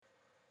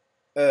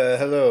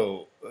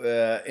Hello.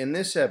 In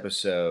this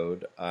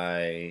episode,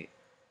 I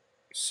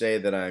say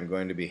that I'm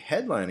going to be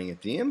headlining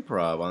at the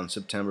Improv on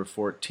September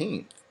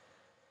 14th.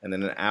 And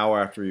then an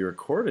hour after we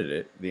recorded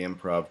it, the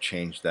Improv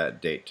changed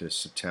that date to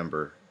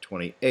September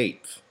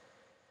 28th.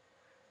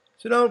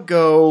 So don't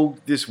go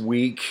this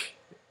week.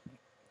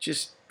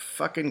 Just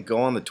fucking go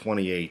on the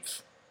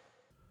 28th.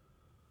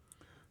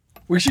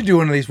 We should do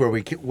one of these where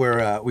we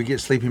get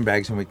sleeping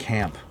bags and we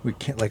camp. We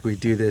can't we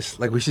do this.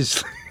 Like we should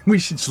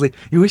sleep.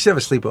 We should have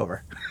a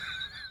sleepover.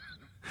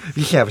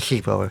 We should have a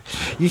sleepover.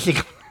 You should.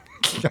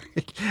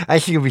 I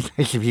think it'd be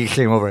nice if you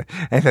came over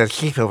and had a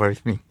sleepover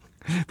with me.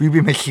 Will you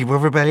be my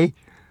sleepover buddy?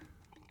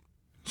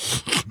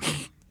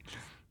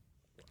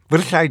 What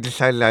if I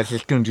decided I was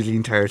just going to do the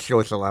entire show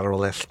with a lateral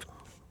list?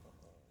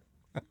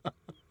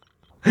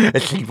 A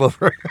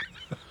sleepover.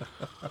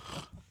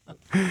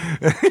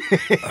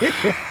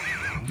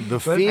 The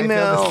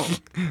female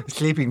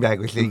sleeping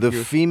bag was the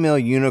female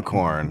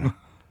unicorn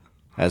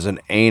has an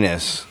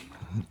anus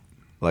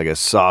like a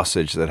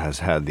sausage that has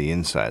had the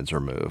insides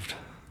removed.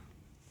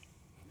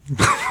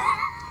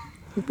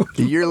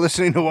 You're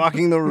listening to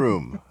Walking the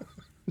Room.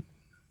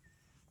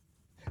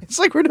 It's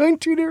like we're doing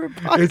two different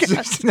podcasts. It's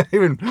just not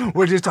even.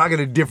 We're just talking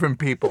to different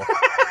people.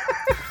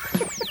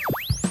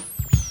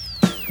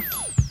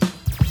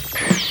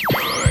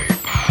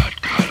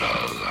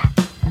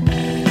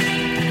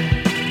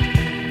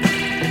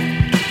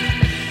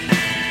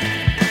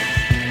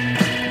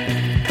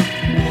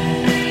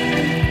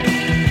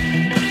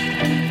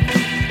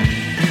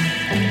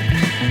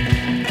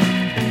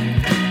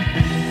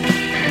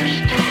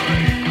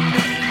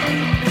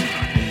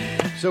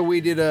 So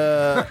we did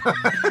You're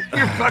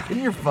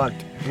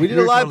fucked. We did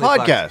You're a live totally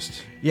podcast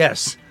fucked.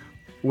 Yes.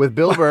 with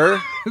Bill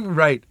Burr,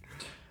 Right.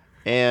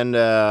 and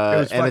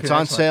was it's on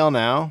excellent. sale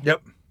now.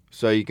 Yep.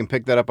 So you can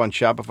pick that up on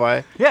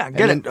Shopify. Yeah,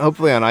 get and then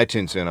hopefully on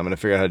iTunes soon. I'm going to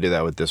figure out how to do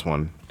that with this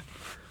one.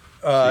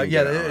 This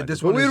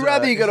But one. we'd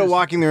rather you go to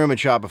Walking the Room at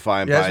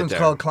Shopify and Yeah, buy this it one's there.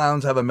 called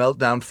Clowns Have a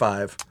Meltdown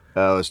 5.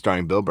 It's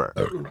starring Bill Burr.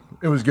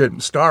 It was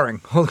good.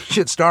 Starring. Holy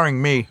shit,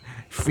 starring me.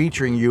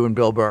 Featuring you and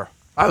Bill Burr.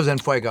 I was in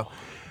Fuego.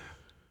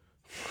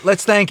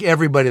 Let's thank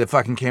everybody that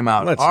fucking came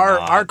out. Let's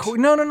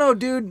No,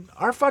 dude.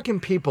 Our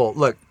fucking people.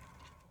 Look,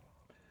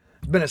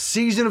 it's been a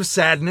season of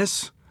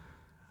sadness.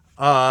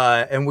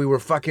 And we were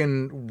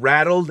fucking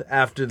rattled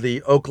after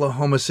the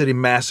Oklahoma City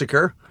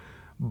massacre.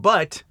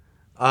 But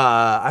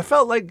I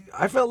felt like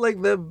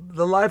the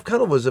live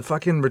cuddle was a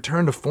fucking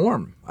return to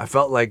form. I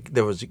felt like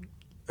there was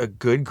a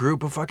good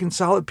group of fucking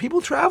solid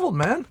people traveled,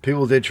 man.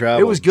 People did travel.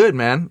 It was good,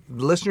 man.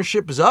 The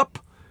listenership is up.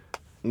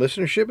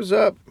 Listenership is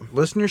up.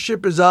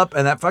 Listenership is up,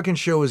 and that fucking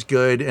show was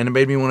good, and it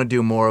made me want to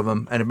do more of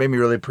them, and it made me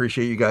really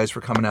appreciate you guys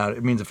for coming out.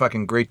 It means a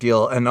fucking great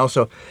deal. And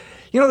also,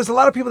 there's a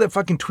lot of people that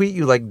fucking tweet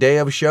you like day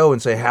of a show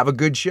and say, have a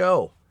good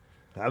show.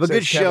 Have a Says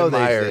good show, Kevin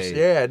Myers. they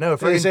say. Yeah, no,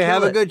 They say,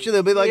 have a good show.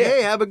 They'll be like, Yeah.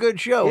 hey, have a good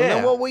show. Yeah. And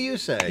then what will you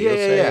say? Yeah, You'll yeah,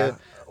 say, yeah.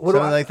 What do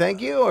something I- like,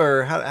 thank you?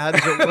 Or how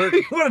does it work?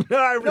 You wanna know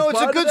how I No, it's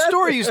a respond to good that?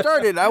 story you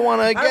started. I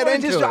want to get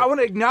into it. I want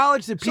to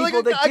acknowledge the So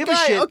people like that give a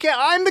shit. Okay,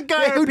 I'm the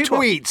guy There are who people-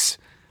 tweets.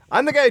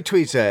 I'm the guy who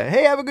tweets,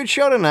 hey, have a good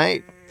show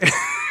tonight.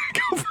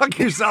 Go fuck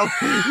yourself.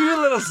 You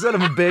little son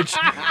of a bitch.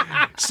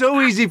 So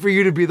easy for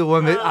you to be the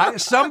one that...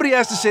 somebody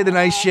has to say the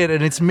nice shit,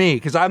 and it's me,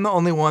 because I'm the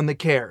only one that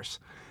cares.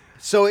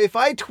 So if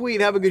I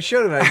tweet, have a good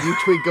show tonight, you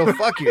tweet, go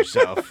fuck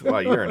yourself.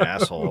 Well, you're an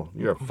asshole.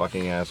 You're a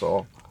fucking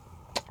asshole.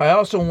 I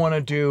also want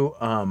to do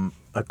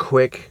a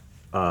quick...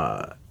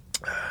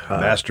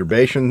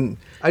 Masturbation.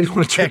 I just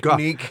want to check off.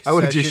 Technique I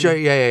want to just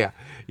session. show you.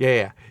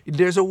 Yeah.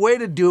 There's a way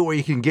to do it where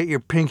you can get your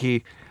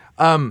pinky...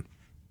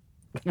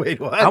 Wait,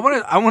 what? I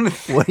want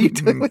to... What are you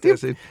doing with your...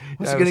 Is it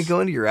Was it going to go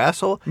into your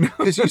asshole?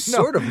 Because you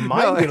sort of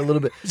mimed it a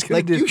little bit.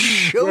 Like you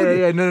showed it.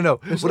 Yeah, no.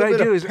 There's What a I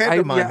little do bit is of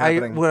pantomime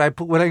happening.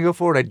 when I go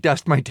forward, I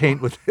dust my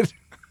taint with it.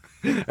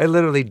 I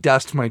literally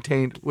dust my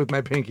taint with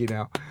my pinky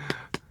now.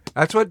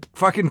 That's what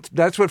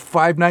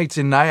 5 nights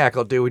in Nyack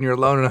will do when you're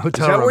alone in a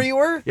hotel Is that room. where you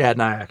were? Yeah,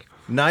 Nyack.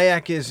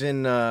 Nyack is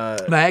in...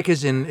 Nyack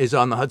is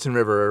on the Hudson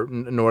River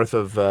north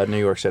of New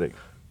York City.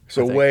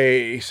 So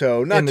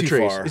not in the too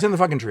trees. far. It's in the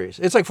fucking trees.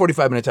 It's like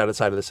 45 minutes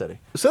outside of the city.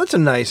 So that's a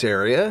nice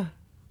area.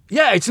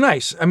 Yeah, it's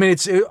nice. I mean,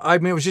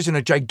 it was just in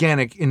a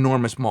gigantic,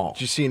 enormous mall.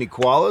 Did you see any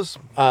koalas?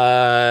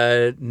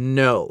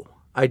 No,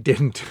 I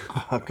didn't.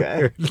 Okay.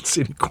 I didn't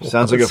see any koalas.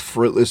 Sounds like a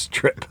fruitless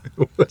trip.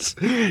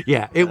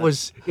 Yeah, it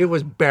was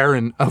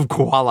barren of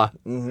koala.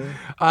 Mm-hmm.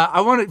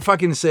 I want to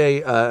fucking say,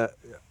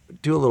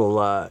 do a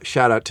little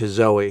shout out to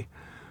Zoe,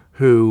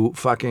 who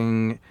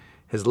fucking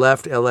has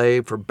left LA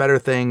for better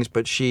things,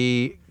 but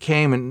she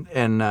came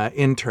and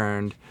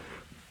interned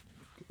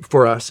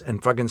for us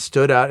and fucking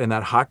stood out in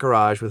that hot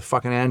garage with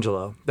fucking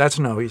Angelo. That's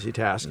no easy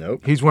task.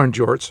 Nope. He's wearing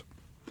jorts.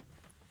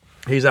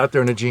 He's out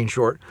there in a jean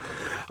short.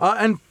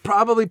 And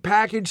probably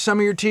packaged some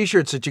of your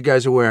T-shirts that you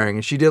guys are wearing.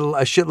 And she did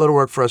a shitload of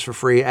work for us for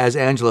free, as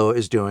Angelo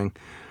is doing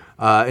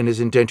in his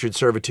indentured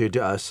servitude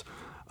to us.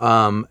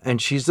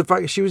 And she was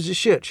just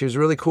shit. She was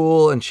really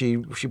cool, and she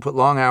put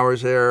long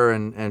hours there,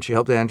 and she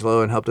helped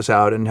Angelo and helped us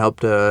out and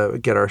helped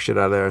get our shit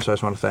out of there. So I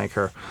just want to thank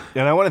her.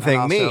 And I want to thank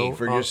also, me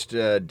for just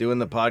doing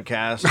the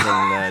podcast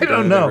and don't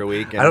doing know. it every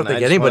week. And I don't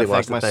think anybody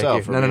wants wants to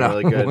myself thank you. for being No.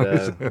 a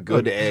really good,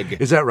 good egg.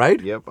 Is that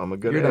right? Yep, I'm a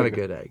good You're egg. not a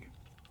good egg.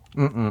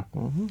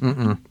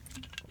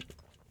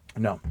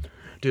 No.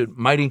 Dude,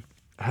 Mighty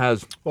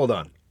has... Hold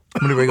on.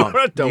 What are we going? I'm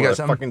not done You with got that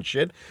something? fucking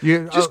shit.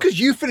 You- Just because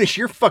you finish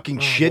your fucking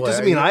shit Boy,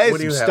 doesn't mean I have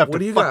what do some you stuff What do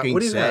to you got? fucking What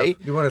do you say. have?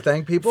 You want to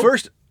thank people?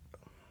 First,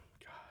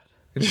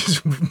 Just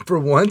for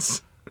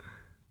once?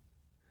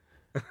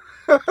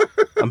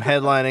 I'm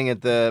headlining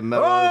at the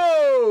Melrose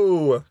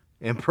Oh!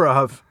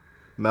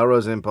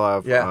 Melrose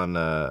Improv Yeah. on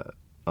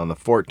the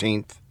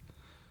 14th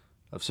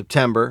of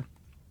September.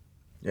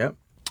 Yep.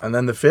 And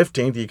then the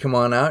 15th, you come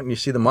on out and you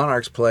see the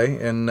Monarchs play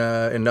in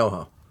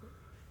NoHo.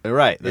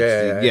 Right.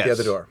 Yeah, yes. at the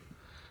other door.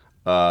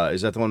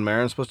 Is that the one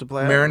Marin's supposed to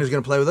play at? Marin is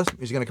going to play with us.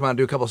 He's going to come out and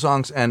do a couple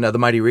songs. And the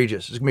Mighty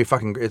Regis. It's going to be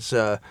fucking...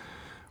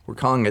 we're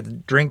calling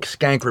it Drink,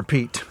 Skank,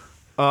 Repeat.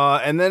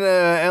 And then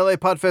LA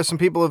Podfest, some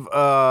people have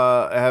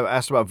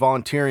asked about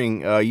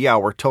volunteering. Yeah,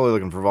 we're totally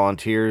looking for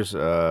volunteers.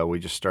 We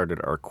just started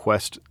our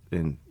quest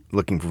in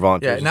looking for Yeah.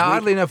 volunteers. Now, this week.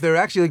 oddly enough, they're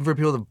actually looking for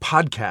people to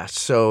podcast.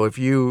 So if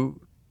you...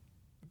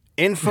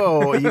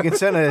 Info, you can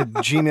send a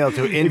Gmail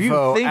to info If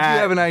you think at, you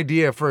have an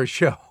idea for a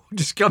show,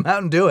 just come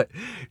out and do it.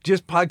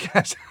 Just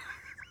podcast.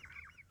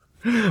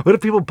 What if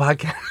people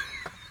podcast?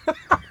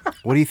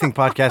 What do you think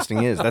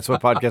podcasting is? That's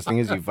what podcasting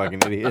is, you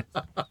fucking idiot.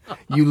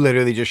 You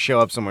literally just show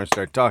up somewhere and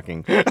start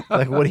talking.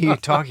 Like, what are you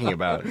talking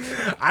about?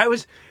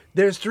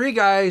 There's three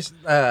guys.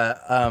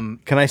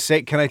 Can I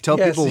tell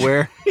Yes. people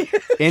where?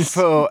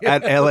 Info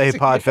at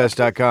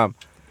lapodfest.com.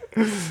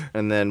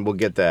 And then we'll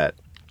get that.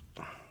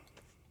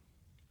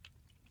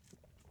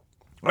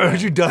 Are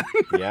you done?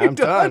 Yeah, I'm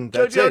done.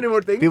 Don't That's you have it. any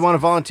more things? If you want to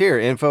volunteer,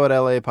 info at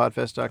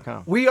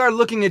lapodfest.com. We are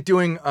looking at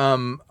doing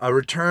a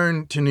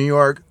return to New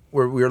York.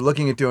 Where we are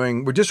looking at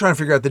doing. We're just trying to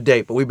figure out the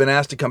date, but we've been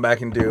asked to come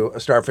back and do a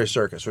Starfish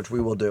Circus, which we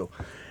will do.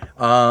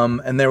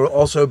 And there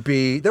will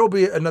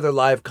be another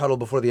live cuddle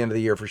before the end of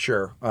the year for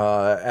sure.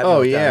 At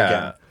Oh, Meltdown yeah.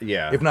 again.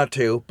 Yeah. If not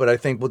two, but I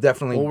think we'll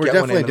definitely. Well, we're get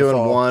definitely one in the doing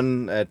fall.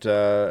 one at,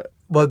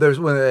 Well, there's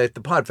one at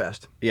the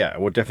Podfest. yeah,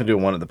 we're definitely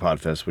doing one at the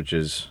Podfest, which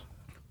is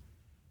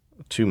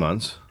 2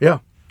 months Yeah.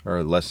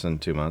 or less than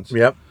 2 months.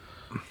 Yep.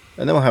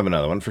 And then we'll have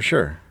another one for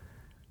sure.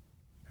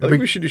 I think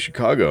we should do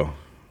Chicago.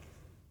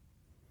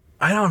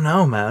 I don't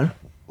know, man.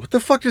 What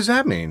the fuck does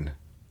that mean?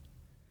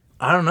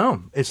 I don't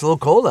know. It's a little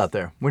cold out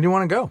there. Where do you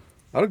want to go?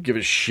 I don't give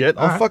a shit.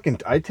 All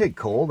right. I take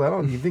cold.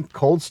 You think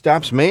cold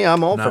stops me?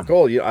 I'm all for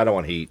cold. I don't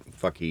want heat.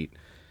 Fuck heat.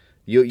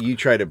 You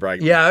try to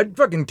brag. Yeah, I'd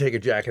fucking take a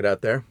jacket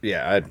out there.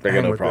 Yeah, I got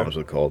Hang no with problems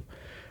with cold.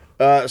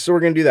 So we're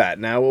going to do that.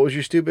 Now, what was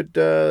your stupid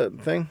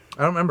thing? I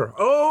don't remember.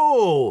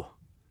 Oh!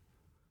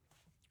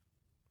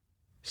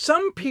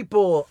 Some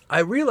people, I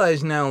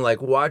realize now,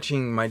 like,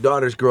 watching my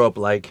daughters grow up,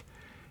 like,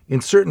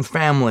 in certain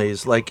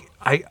families, like,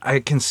 I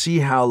can see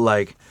how,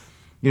 like,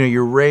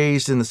 you're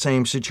raised in the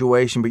same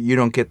situation, but you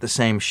don't get the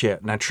same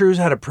shit. Now, True's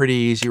had a pretty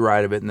easy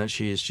ride of it in that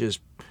she's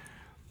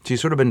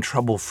sort of been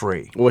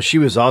trouble-free. Well, she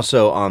was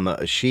also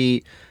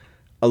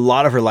a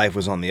lot of her life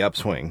was on the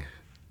upswing.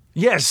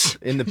 Yes.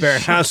 In the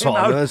Barron household.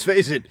 out- Let's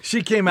face it.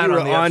 She came out you were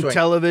on the on upswing.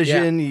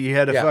 television. Yeah. You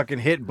had a Yeah. fucking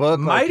hit book.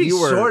 Mighty you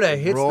were sort of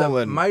hits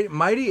rolling.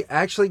 Mighty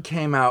actually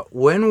came out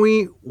when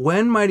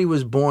Mighty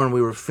was born.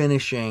 We were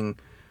finishing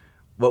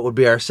what would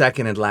be our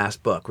second and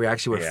last book. We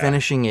actually were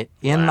finishing it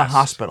in the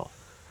hospital.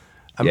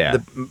 Yeah.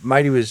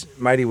 Mighty was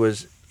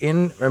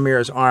in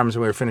Amira's arms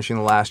when we were finishing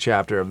the last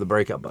chapter of the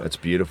breakup book. That's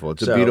beautiful.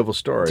 It's a beautiful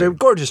story. It's a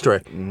gorgeous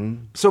story. Mm-hmm.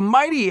 So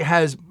Mighty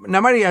has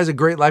a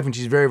great life and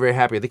she's very, very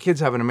happy. The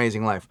kids have an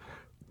amazing life.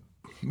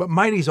 But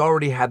Mighty's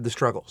already had the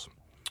struggles.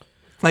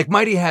 Like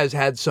Mighty has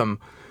had some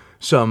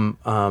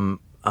well,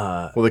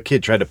 the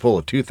kid tried to pull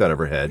a tooth out of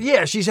her head.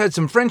 yeah, she's had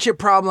some friendship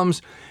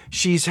problems.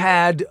 She's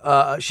got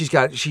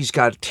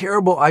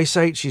terrible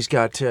eyesight. She's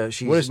What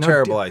does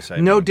terrible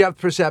eyesight No mean? depth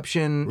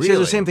perception. She has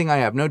Really? the same thing I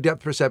have. No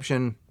depth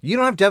perception. You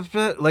don't have depth.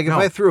 Like if No.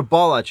 I threw a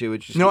ball at you,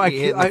 would you? No, hit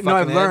in the I've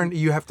fucking head? learned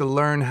you have to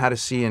learn how to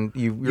see and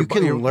you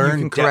can learn you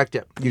can correct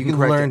depth- it. you can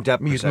correct learn it.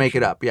 depth You just make it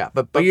perception. up. Yeah,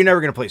 but But you're never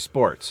gonna play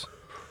sports.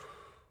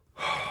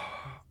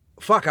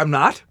 fuck, I'm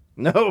not.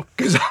 No,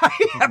 Because I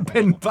have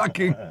been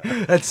fucking.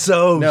 That's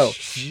so. no.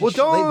 Late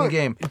in the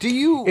game. Do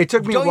you? It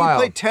took me a don't while. You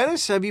play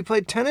tennis? Have you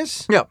played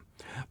tennis? Yeah.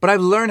 But I've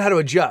learned how to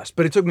adjust.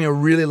 But it took me a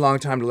really long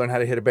time to learn how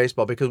to hit a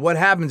baseball because what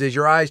happens is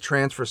your eyes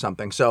transfer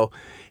something. So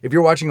if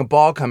you're watching a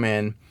ball come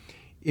in,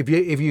 if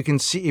you can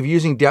see, if you're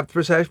using depth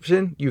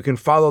perception, you can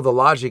follow the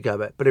logic of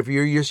it. But if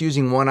you're just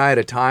using one eye at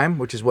a time,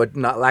 which is what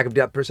lack of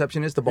depth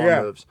perception is, the ball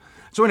Yeah. moves.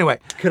 So anyway,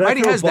 Could I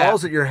Mighty throw has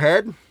balls that. at your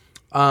head?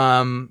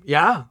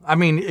 Yeah. I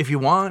mean, if you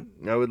want,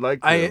 I would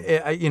like to.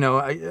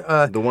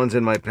 the the ones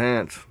in my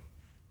pants.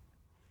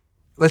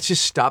 let's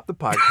just stop the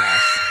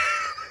podcast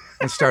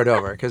and start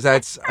over because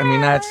that's. I'll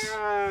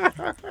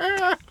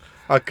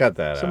cut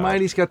that So out.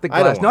 Mighty's got the I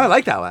don't glass. No, I want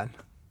like that one.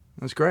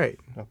 That's great.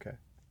 Okay.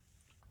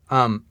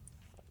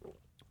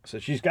 So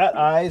she's got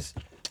eyes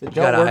that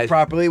Gotta don't work hide.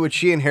 properly, which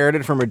she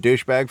inherited from her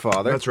douchebag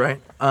father. That's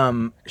right.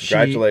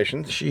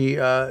 Congratulations. She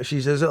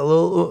says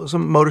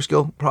some motor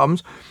skill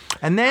problems,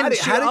 and then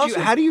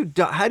How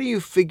do you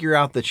figure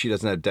out that she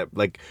doesn't have depth?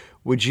 Like,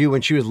 would you,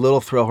 when she was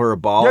little, throw her a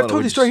ball? Yeah, I've and it told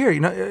you would the story just- here. You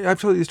know,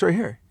 I've told you the story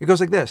here. It goes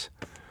like this.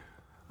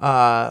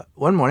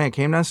 One morning, I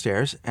came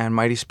downstairs, and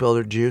Mighty spilled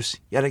her juice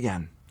yet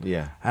again.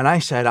 Yeah. And I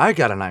said, I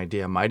got an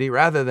idea, Mighty.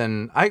 Rather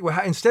than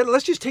instead,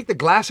 let's just take the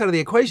glass out of the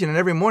equation, and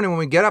every morning when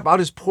we get up, I'll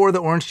just pour the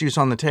orange juice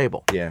on the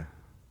table. Yeah.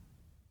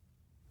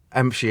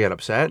 And she got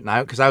upset,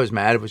 because I was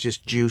mad. It was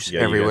just juice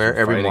Yeah, you guys everywhere were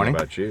every fighting morning.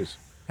 about juice.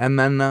 And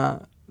then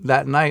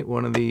that night,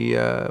 one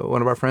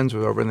of our friends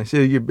was over, and they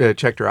said, "You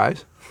checked her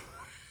eyes."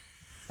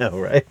 Oh,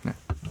 right.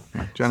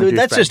 Johnny So Juice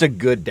that's back. just a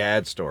good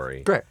dad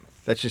story. Great.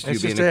 That's just you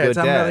It's being just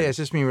a good dad. it's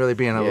just me really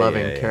being a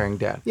loving, caring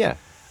dad. Yeah.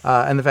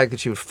 And the fact that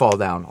she would fall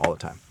down all the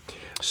time.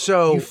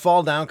 So You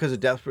fall down because of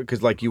death,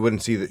 because like you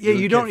wouldn't see that. yeah,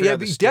 you don't. Yeah,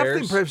 but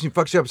definitely perhaps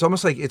fucks you up. It's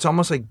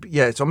almost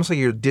like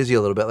you're dizzy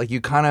a little bit. Like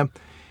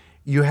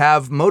you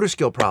have motor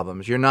skill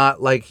problems. You're not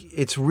like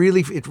it's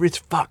really it's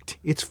fucked.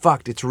 It's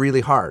fucked. It's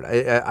really hard.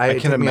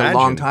 It can took me a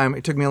long imagine. time.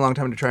 It took me a long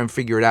time to try and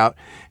figure it out.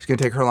 It's gonna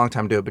take her a long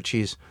time to do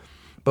it,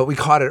 but we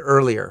caught it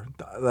earlier.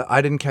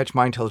 I didn't catch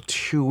mine until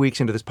 2 weeks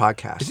into this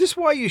podcast. Is this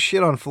why you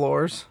shit on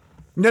floors?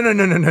 No.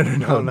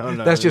 no.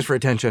 That's just for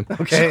attention.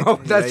 Okay. So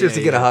that's Yeah, just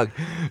to yeah, get a yeah. hug.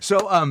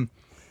 So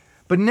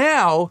but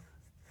now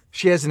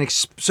she has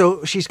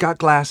so she's got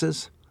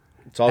glasses.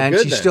 It's all And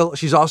good. then.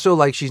 she's also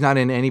like she's not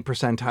in any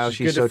percentile. She's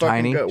She's good to so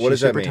fucking tiny. go. What She's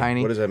does that super mean?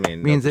 tiny. What does that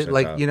mean, Means no that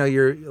like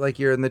percentile?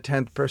 you're in the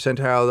 10th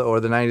percentile or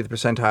the 90th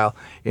percentile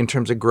in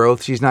terms of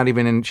growth. She's not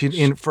even in. She's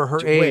in for her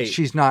age. Wait,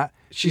 She's not.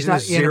 She's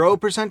not in a 0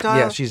 percentile?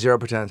 Yeah, she's 0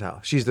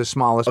 percentile. She's the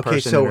smallest Okay,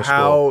 person. so in her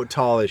how school.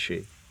 tall is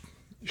she?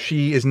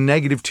 She is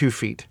 -2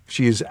 feet.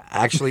 She is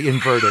actually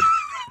inverted.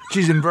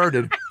 She's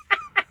inverted.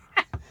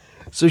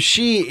 So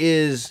she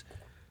is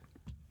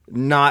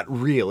not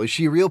real. Is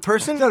she a real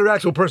person? She's not an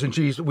actual person.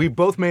 We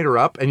both made her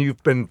up, and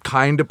you've been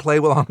kind to play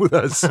along with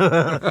us.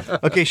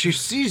 Okay, she's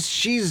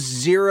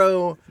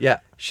zero. Yeah.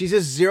 She's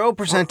a 0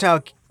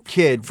 percentile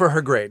kid. For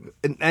her grade.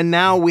 And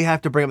now we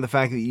have to bring up the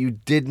fact that you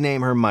did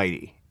name her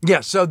Mighty.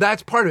 Yeah, so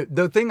that's part of it.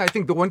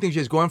 The one thing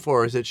she's going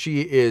for is that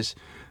she is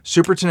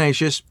super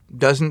tenacious.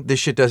 This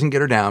shit doesn't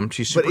get her down.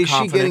 She's super But is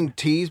confident. she getting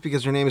teased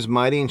because her name is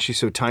Mighty and she's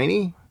so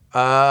tiny?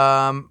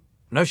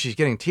 No, she's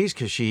getting teased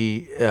because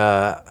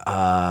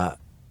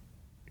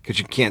Because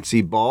you can't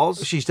see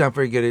balls? she's not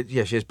very good at.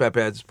 Yeah, she has bad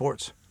at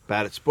sports.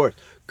 Bad at sports.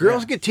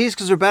 Girls get teased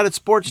because they're bad at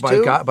sports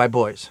too? By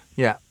boys.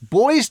 Yeah.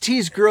 Boys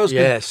tease girls. 'cause-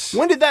 Yes.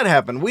 When did that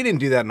happen? We didn't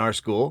do that in our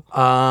school. We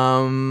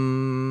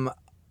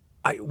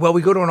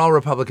go to an all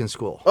Republican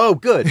school. Oh,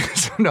 good.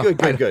 No,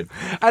 Good.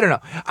 I don't know.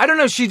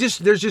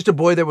 There's just a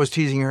boy that was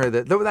teasing her.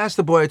 That's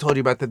the boy I told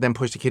you about that then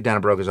pushed a kid down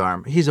and broke his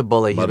arm. He's a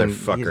bully. He's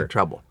Motherfucker. in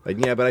trouble.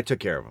 Yeah, but I took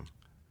care of him.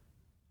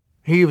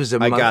 He was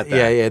a. I got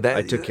that. Yeah.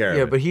 I took care of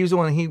Yeah, it. but he was the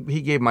one. He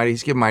gave Mighty.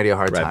 He's given Mighty a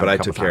hard Right, time. but a I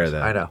couple took care of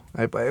times. that.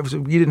 I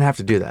know. You didn't have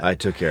to do that. I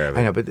took care of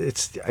it. I know, but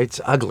it's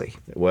ugly.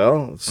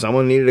 Well,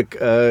 someone needed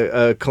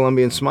a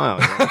Colombian smile.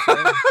 You know what I'm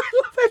saying?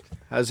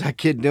 How's that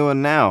kid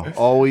doing now?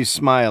 Always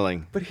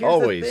smiling. But here's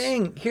Always. the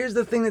thing. Here's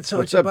the thing that's so.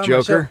 What's up, bummer.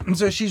 Joker?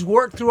 So she's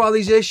worked through all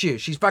these issues.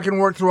 She's fucking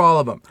worked through all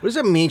of them. What does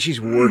that mean? She's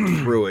worked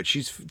through it.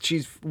 She's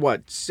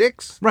what,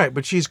 6? Right,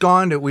 but she's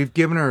gone to. We've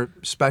given her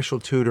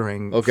special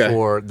tutoring Okay.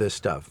 for this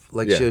stuff.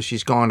 Like Yeah.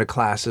 she's gone to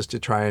classes to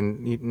try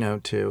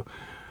and to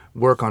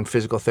work on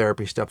physical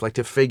therapy stuff, like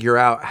to figure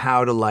out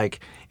how to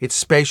it's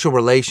spatial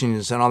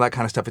relations and all that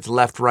kind of stuff. It's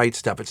left-right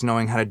stuff. It's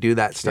knowing how to do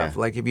that stuff. Yeah.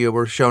 Like if you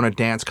were shown a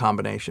dance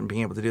combination,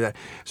 being able to do that.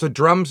 So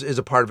drums is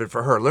a part of it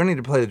for her. Learning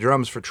to play the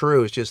drums for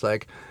True is just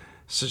like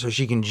so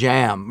she can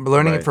jam.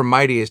 Learning Right. it for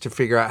Mighty is to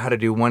figure out how to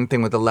do one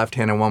thing with the left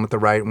hand and one with the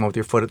right and one with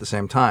your foot at the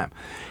same time.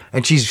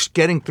 And she's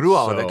getting through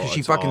all of it because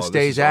she fucking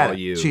stays at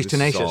it. She's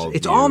tenacious.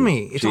 It's all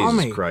me. It's all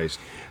me. Jesus Christ.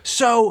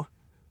 So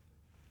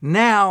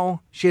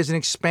now she has an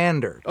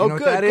expander. Do you know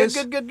what that is?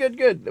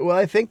 Good. Well,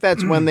 I think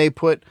that's when they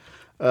put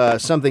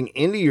something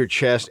into your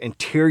chest and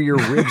tear your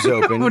ribs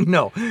open.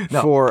 No.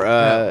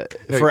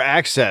 For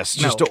access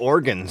just to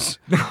organs.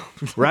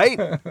 Right?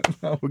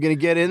 We're gonna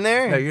get in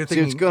there. No, you're See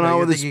thinking, what's going on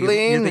with the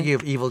spleen. You're thinking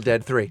of Evil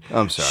Dead 3.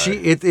 I'm sorry.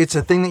 It's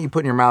a thing that you put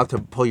in your mouth to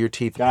pull your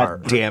teeth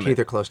apart. damn Her it. teeth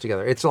are close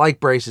together. It's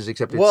like braces,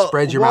 except it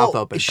spreads your mouth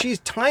open. She's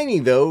tiny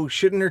though.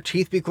 Shouldn't her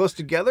teeth be close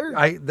together?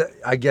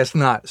 I guess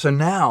not. So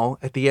now,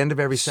 at the end of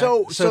every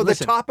So the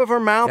listen, top of her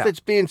mouth, Yeah. it's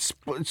being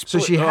split. So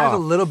she has Oh, a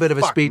little bit of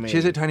a fuck speech. me. She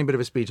has a tiny bit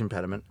of a speech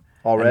impediment.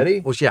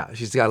 Already? And, yeah,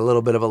 she's got a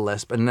little bit of a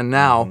lisp. And then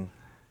now,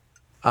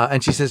 Mm-hmm.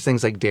 and she says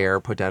things like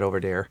dare, put that over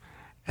dare.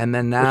 And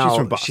then now, she's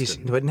from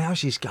Boston. but now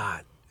she's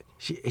got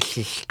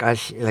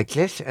like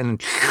this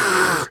and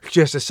she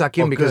has to suck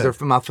in because good.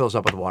 her mouth fills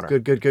up with water.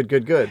 Good.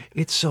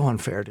 It's so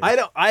unfair, dude. I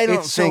don't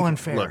It's think. so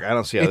unfair. Look, I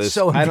don't see how It's this.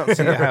 so I don't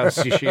see unfair. how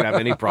she should have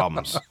any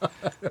problems.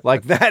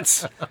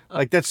 That's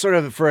sort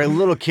of for a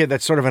little kid.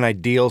 That's sort of an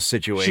ideal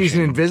situation. She's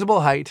an invisible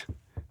height.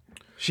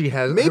 She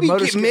has Maybe her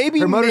motor, gi- maybe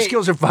her motor may-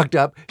 skills are fucked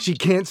up. She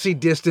can't see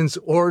distance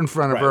or in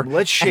front of her.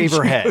 Let's shave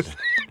her head.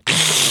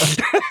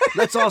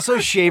 Let's also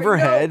shave her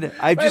head.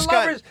 I've My just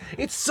got. lovers,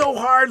 it's so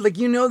hard. Like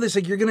this.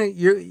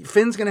 Like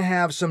Finn's gonna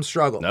have some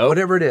struggle. Nope.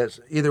 Whatever it is,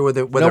 either with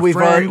a We've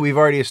friend.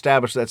 already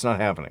established that's not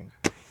happening.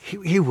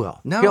 He will.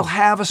 No, he'll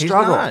have a he's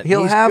struggle. not.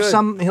 He'll He's have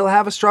good. He'll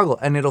have a struggle,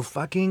 and it'll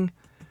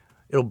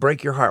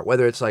break your heart.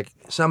 Whether it's like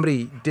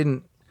someone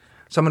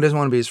doesn't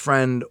want to be his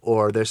friend,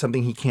 or there's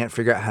something he can't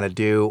figure out how to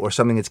do, or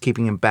something that's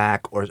keeping him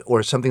back,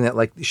 or something that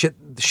like shit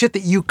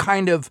that you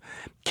kind of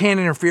can't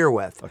interfere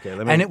with. Okay,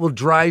 and it will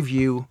drive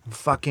you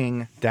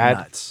fucking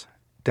nuts.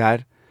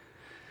 Dad.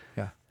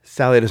 Yeah.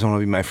 Sally doesn't want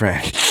to be my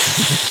friend.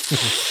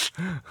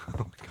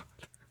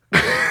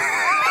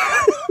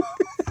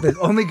 The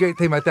only great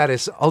thing about that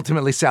is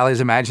ultimately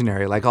Sally's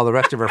imaginary, like all the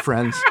rest of her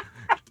friends.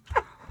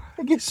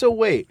 I guess so.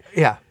 Wait.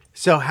 Yeah.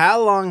 So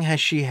how long has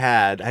she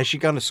had? Has she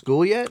gone to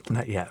school yet?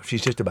 Not yet.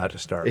 She's just about to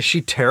start. Is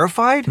she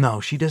terrified? No,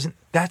 she doesn't.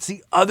 That's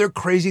the other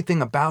crazy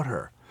thing about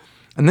her.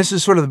 And this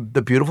is sort of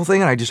the beautiful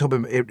thing, and I just hope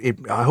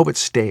I hope it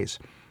stays.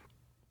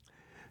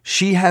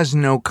 She has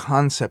no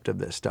concept of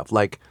this stuff.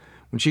 Like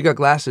when she got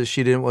glasses,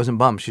 she wasn't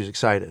bummed. She was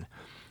excited.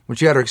 When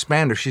she got her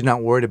expander, she's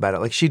not worried about it.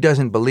 Like she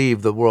doesn't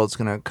believe the world's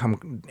gonna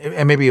come,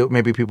 and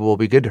maybe people will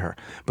be good to her,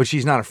 but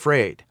she's not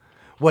afraid.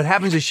 What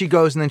happens is she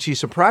goes and then she's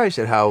surprised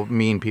at how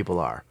mean people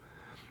are.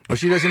 Or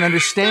she doesn't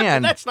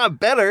understand. That's not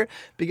better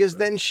because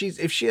then if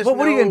she has. Well,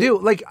 what are you gonna do?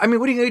 Like, I mean,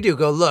 what are you gonna do?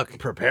 Go look.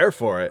 Prepare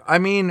for it. I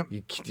mean,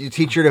 You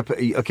teach her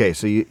to. Okay,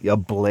 so a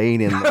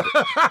blade in the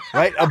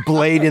right, a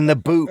blade in the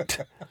boot,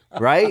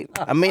 right?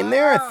 I mean,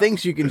 there are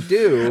things you can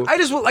do. I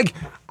just like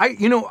I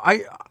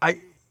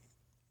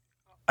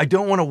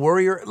don't want to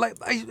worry her. Like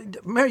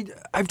Mary,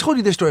 I've told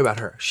you this story about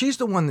her. She's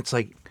the one that's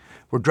like,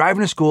 we're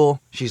driving to school.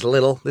 She's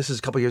little. This is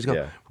a couple years ago.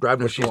 Yeah. We're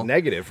driving to She's school.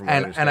 negative from what I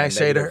and I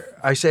say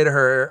understand, to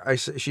her,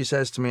 she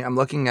says to me, I'm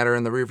looking at her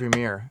in the rearview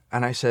mirror,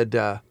 and I said,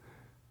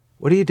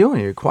 "What are you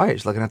doing? You're quiet."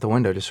 She's looking out the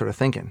window, just sort of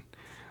thinking.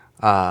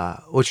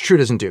 Which True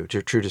doesn't do.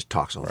 True just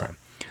talks all the time.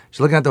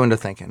 She's looking out the window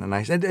thinking, and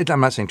I said, I'm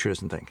not saying True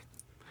doesn't think.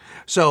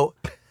 So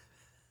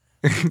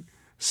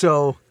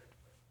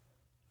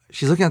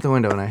she's looking out the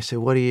window, and I said,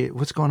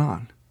 what's going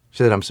on? She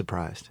said, I'm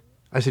surprised.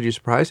 I said, you're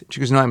surprised? She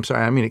goes, no, I'm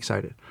sorry. I mean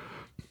excited.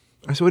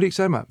 I said, what are you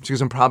excited about? She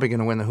goes, I'm probably going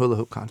to win the hula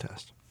hoop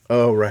contest.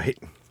 Oh, right.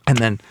 And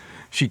then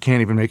she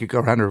can't even make it go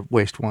around her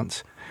waist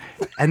once.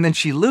 And then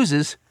she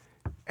loses,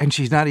 and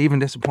she's not even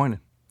disappointed.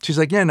 She's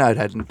like, yeah, no, I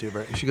didn't do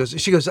very. She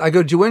goes, I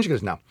go, did you win? She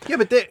goes, no. Yeah,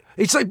 but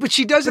It's like, but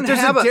she doesn't there's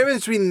have a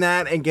difference between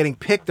that and getting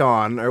picked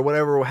on or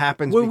whatever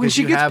happens. Well, when because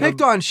she you gets have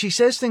picked on, she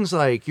says things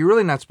like, you're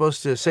really not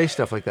supposed to say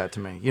stuff like that to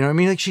me. You know what I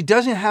mean? Like, she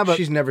doesn't have a...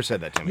 She's never said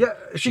that to me. Yeah,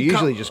 she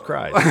usually just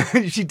cries.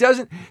 She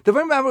doesn't... The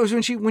funny about it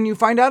was when you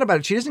find out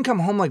about it, she doesn't come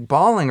home like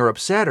bawling or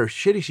upset or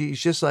shitty.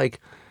 She's just like,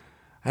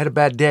 I had a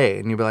bad day.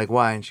 And you'll be like,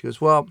 why? And she goes,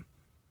 well,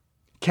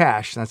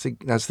 Cash, that's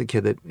the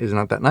kid that is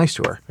not that nice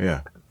to her,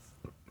 Yeah.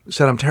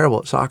 said I'm terrible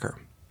at soccer.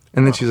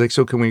 And then she's like,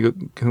 so can we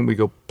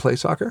go play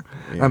soccer?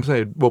 Yeah. And I'm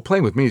saying, well,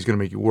 playing with me is going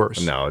to make you worse.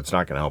 No, it's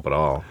not going to help at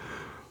all.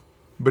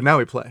 But now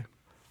we play.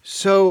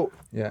 So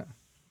Yeah.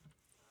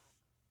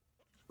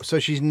 So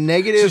she's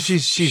negative. So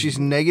she's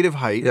negative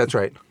height. That's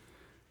right.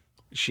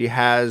 She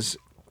has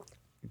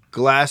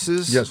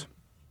glasses. Yes.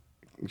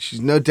 She's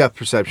no depth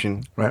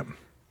perception. Right.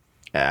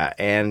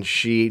 And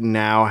she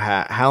now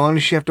how long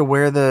does she have to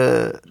wear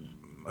the?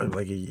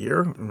 Like a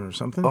year or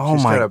something. Oh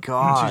She's my got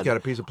God! She's got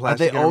a piece of Are plastic.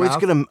 they in her always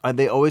mouth. gonna? Are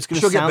they always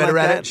gonna? She'll get sound better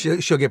like at that?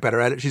 it. She'll get better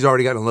at it. She's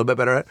already gotten a little bit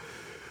better at it.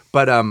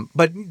 But I don't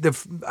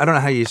know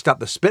how you stop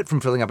the spit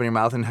from filling up in your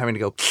mouth and having to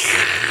go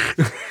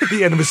at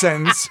the end of a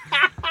sentence.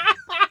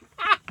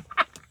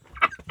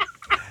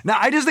 Now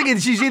I just think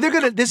this is either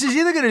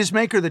gonna just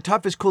make her the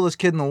toughest, coolest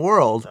kid in the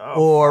world,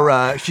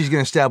 or she's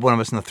gonna stab one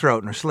of us in the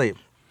throat in her sleep.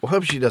 Well,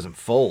 hope she doesn't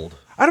fold.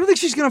 I don't think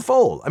she's gonna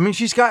fold. I mean,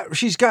 she's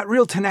got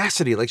real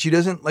tenacity. Like she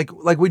doesn't like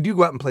we do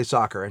go out and play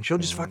soccer, and she'll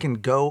just fucking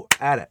go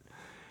at it.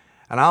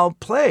 And I'll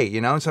play,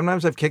 you know. And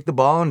sometimes I've kicked the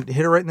ball and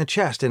hit her right in the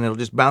chest, and it'll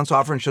just bounce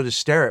off her, and she'll just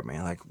stare at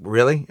me like,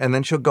 really? And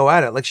then she'll go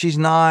at it. Like she's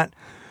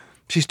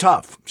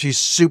tough. She's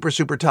super,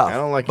 super tough. I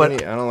don't like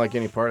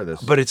any part of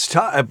this. But it's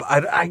tough.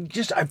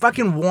 I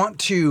fucking want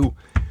to.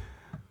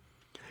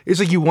 It's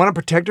like you want to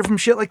protect her from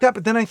shit like that,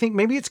 but then I think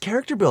maybe it's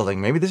character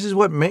building. Maybe this is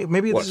what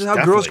this is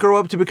how girls grow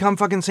up to become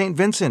fucking St.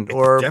 Vincent,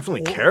 or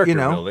definitely character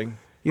building.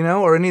 You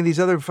know, or any of these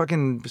other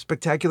fucking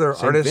spectacular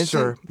artists,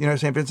 Vincent? or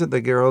St. Vincent, the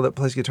girl that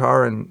plays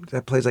guitar and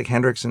that plays like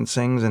Hendrix and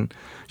sings, and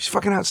she's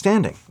fucking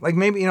outstanding. Like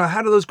maybe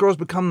how do those girls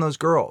become those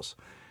girls?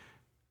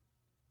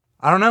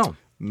 I don't know.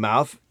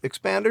 Mouth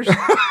expanders.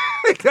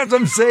 That's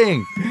what I'm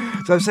saying.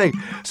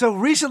 So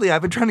recently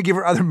I've been trying to give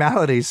her other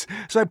maladies.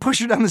 So I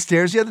pushed her down the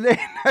stairs the other day.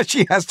 Now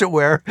she has to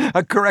wear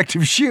a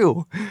corrective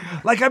shoe.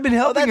 Like I've been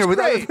helping her with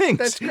other things.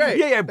 That's great.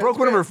 Yeah, I broke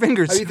one of her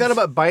fingers. Have you thought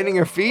about binding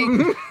her feet?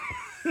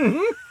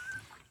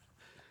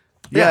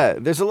 Yeah,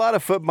 there's a lot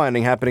of foot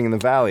binding happening in the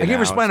valley. I gave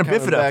her now. spina It's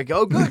coming bifida. back.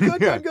 Oh, good,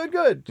 good, Yeah. good, good,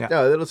 good. Yeah.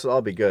 No, it'll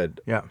all be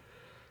good. Yeah.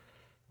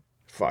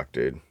 Fuck,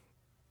 dude.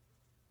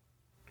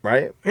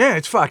 Right? Yeah,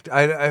 it's fucked.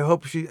 I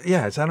hope she.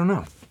 Yeah, I don't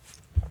know.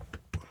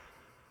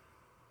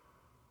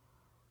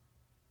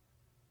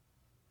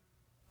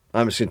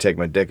 I'm just gonna take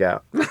my dick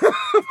out.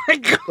 Oh my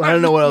God. I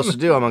don't know what else to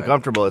do. I'm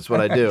uncomfortable. That's what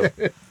I do.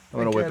 I'm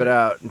gonna whip it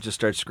out and just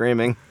start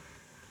screaming.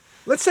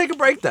 Let's take a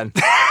break then.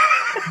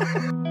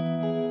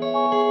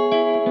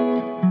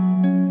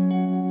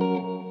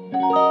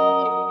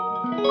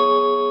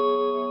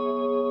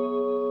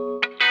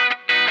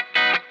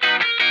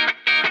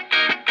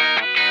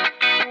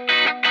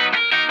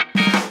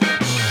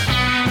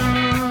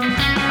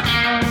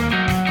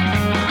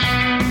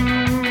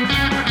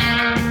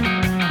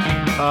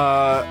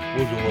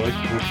 Would you like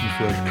to put some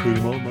fresh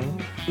cream on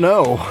that?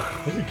 No.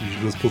 I think you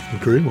should just put some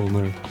cream on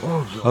there.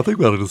 I think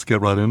we ought to just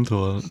get right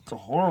into it. It's a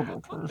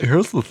horrible person.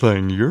 Here's the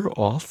thing. You're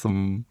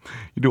awesome.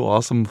 You do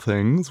awesome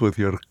things with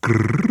your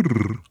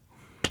grrr.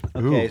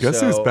 Ooh, Okay,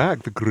 guess who's so-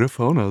 back? The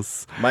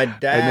Griffonus. My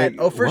dad.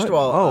 First of what?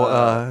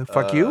 all.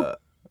 Fuck you?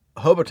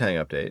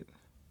 Hobotang update.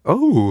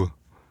 Oh.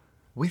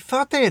 We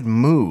thought they had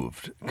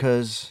moved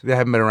because They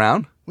haven't been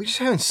around? we just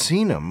haven't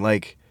seen them.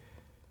 Like,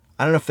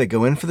 I don't know if they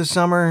go in for the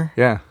summer.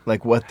 Yeah.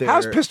 Like what they're.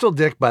 How's Pistol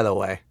Dick, by the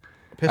way?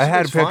 Pistol I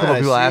had a Dick's couple fine. of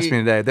people I ask see- me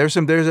today. There was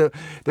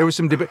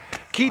some debate.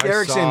 Keith I saw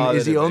Erickson the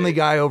is the only debate.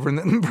 guy over in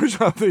the. First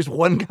of all, there's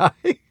one guy.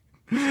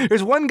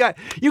 There's one guy.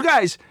 You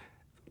guys.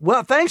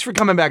 Well, thanks for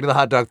coming back to the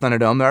Hot Dog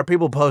Thunderdome. There are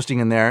people posting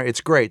in there.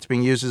 It's great. It's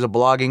being used as a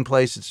blogging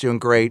place. It's doing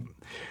great.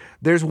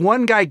 There's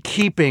one guy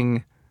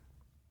keeping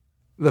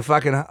the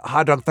fucking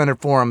Hot Dog Thunder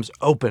forums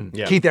open.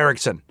 Yeah. Keith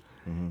Erickson.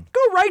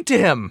 Go right to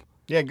him.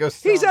 Yeah, go.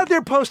 He's out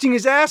there posting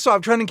his ass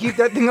off trying to keep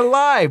that thing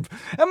alive.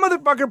 That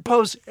motherfucker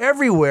posts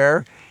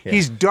everywhere. Yeah.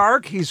 He's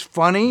dark, he's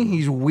funny,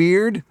 he's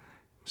weird.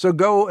 So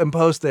go and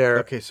post there.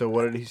 Okay, so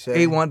what did he say?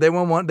 They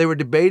were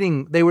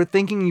debating, they were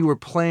thinking you were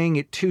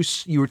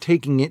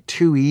taking it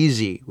too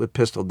easy with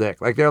Pistol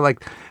Dick. Like they're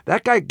like,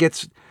 that guy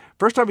gets,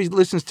 first off, he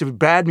listens to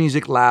bad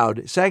music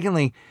loud.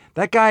 Secondly,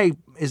 that guy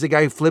is the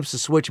guy who flips the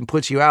switch and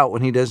puts you out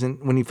when he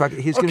doesn't, when he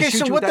fucking, he's going to Okay, shoot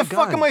so you what with the that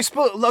fuck gun. am I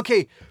supposed?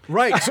 Okay,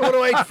 right. So what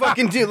do I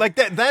fucking do? Like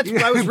that's.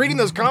 I was reading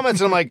those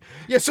comments and I'm like,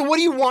 yeah. So what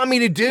do you want me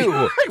to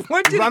do?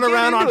 When did Run he get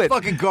around into on it?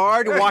 fucking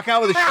guard and walk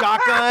out with a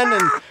shotgun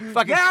and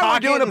fucking Now we're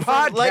cock doing it a in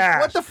front- Like podcast.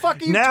 what the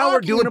fuck are you Now we're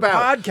talking doing a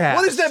about? podcast.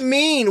 What does that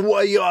mean?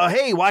 What,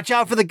 hey, watch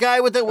out for the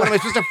guy with it. What am I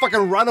supposed to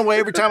fucking run away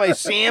every time I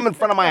see him in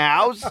front of my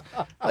house?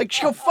 Like,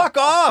 go fuck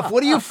off.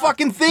 What are you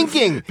fucking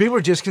thinking? People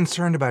are just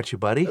concerned about you,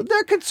 buddy.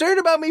 They're concerned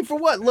about me for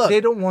what? Look,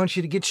 They don't want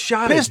you to get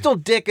shot. Pistol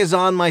Dick is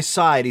on my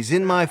side. He's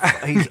in my.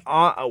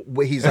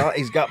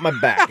 He's got my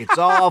back. It's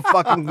all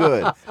fucking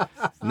good.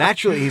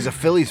 Naturally, he's a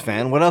Phillies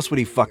fan. What else would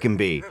he fucking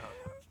be?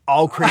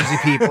 All crazy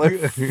people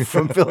are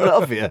from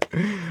Philadelphia.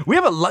 We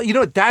have a lot. You know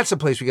what? That's a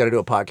place we got to do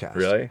a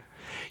podcast.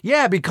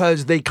 Yeah,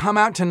 because they come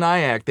out to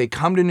Nyack. They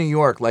come to New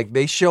York. Like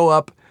they show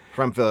up.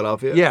 From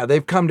Philadelphia? Yeah,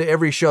 they've come to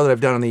every show that I've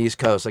done on the East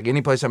Coast. Like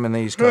any place I'm in the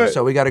East Coast. Right.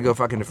 So we got to go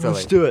fucking to Philly.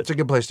 Let's do it. It's a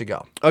good place to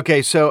go.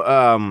 Okay, so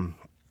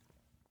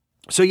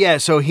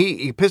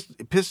he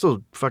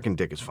Pistol fucking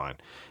Dick is fine,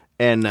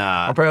 and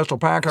Pistol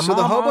Packer. so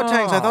the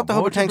Hobotangs. I thought the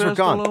Mama, Hobotangs were put your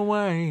gone. pistol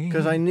away.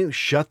 because I knew.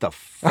 Shut the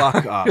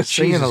fuck up. Just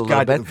singing Jesus a little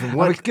God, bit.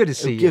 what- Oh, it's good to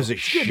see who you. gives a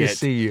It's shit? Good to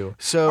see you.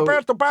 So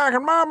Pistol Packer,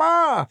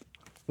 Mama.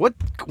 what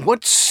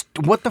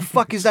the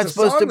fuck is that It's a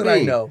supposed to song be? that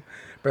I know.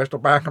 Pistol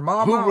Packer,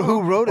 Mama.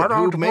 Who wrote it? Why don't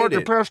Who you made put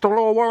your it? pistol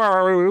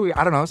away?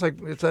 I don't know.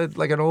 It's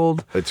like an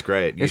old. It's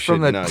great. You It's should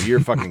from the- know. You're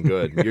fucking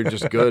good. You're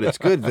just good. It's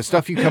good. The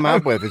stuff you come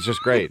out with is just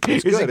great.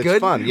 It's Is good. it good? It's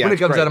fun. Yeah, When it it's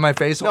comes great. out of my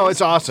face No, holes?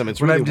 it's awesome.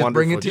 It's When really I just wonderful.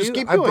 bring it to just you,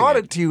 keep I doing brought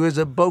it to you as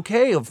a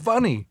bouquet of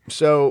funny.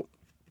 So,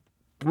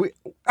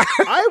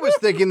 I was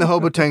thinking the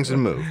Hobotangs had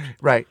moved,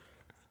 Right.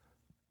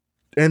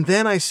 and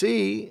then I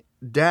see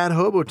Dad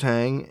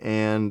Hobotang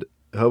and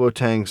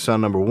Hobotang's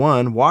son number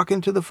 1 walk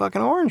into the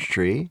fucking orange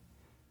tree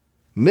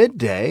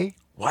midday.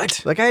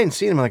 What? Like I hadn't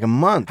seen him in like a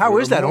month. How or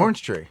is that more.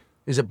 orange tree?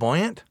 Is it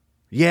buoyant?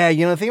 Yeah,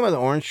 you know the thing about the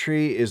orange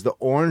tree is the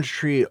orange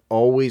tree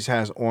always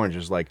has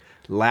oranges. Like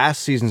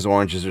last season's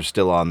oranges are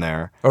still on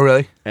there. Oh,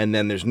 really? And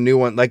then there's new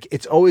one. Like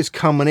it's always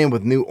coming in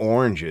with new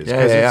oranges.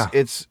 Yeah, 'Cause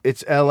yeah,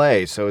 It's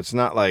LA, so it's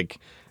not like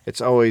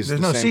it's always. There's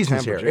the no same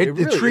seasons here. temperature.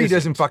 The really tree isn't.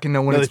 doesn't fucking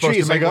know when No, it's the supposed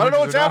tree's to like, make I don't know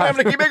what's oranges or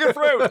happening. I'm not.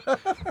 gonna keep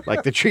making fruit.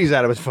 Like the tree's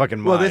out of his fucking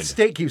mind. Well, this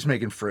state keeps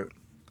making fruit.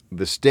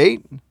 The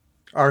state,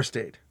 Our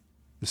state.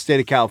 the state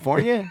of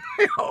California.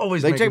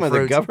 Always They making talking about the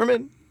fruit.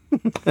 government.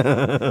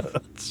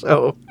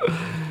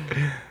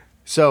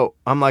 So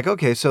I'm like,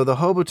 okay, so the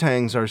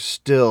Hobotangs are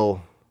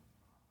still.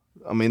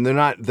 I mean, they're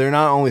not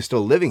only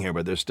still living here,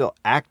 but they're still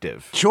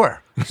active.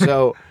 Sure.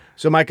 So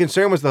my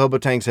concern was the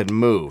Hobotangs had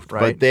moved, Right.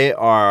 but they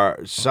are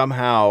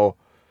somehow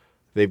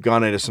they've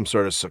gone into some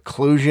sort of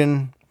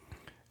seclusion,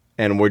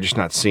 and we're just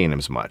not seeing them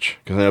as much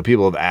because I know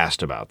people have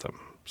asked about them.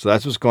 So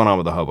that's what's going on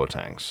with the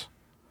Hobotangs.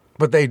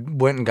 But they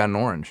went and got an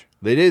orange.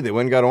 They did. They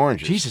went and got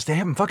oranges. Jesus, they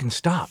haven't fucking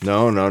stopped.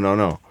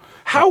 No.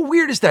 How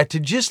weird is that to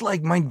just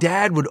like my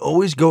dad would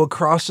always go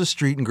across the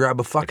street and grab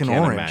a fucking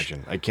orange.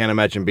 I can't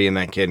imagine being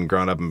that kid and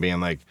growing up and being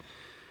like,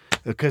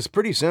 because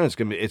pretty soon he's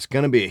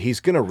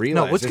gonna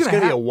realize what's it's gonna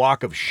gonna be a hap-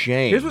 walk of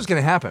shame. Here's what's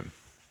going to happen.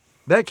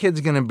 That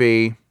kid's going to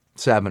be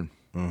 7.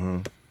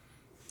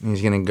 Mm-hmm.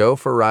 He's going to go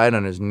for a ride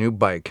on his new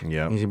bike.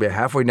 Yeah. He's going to be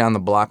halfway down the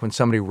block when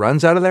somebody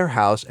runs out of their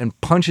house and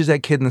punches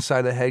that kid in the side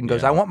of the head and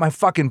goes, I want my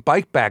fucking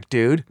bike back,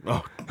 dude.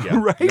 Oh, yeah.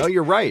 Right? No,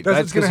 you're right. That's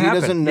what's going to happen.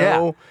 He doesn't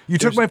know. Yeah. You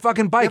took my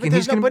fucking bike, and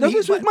he's going to be,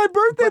 this was my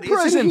birthday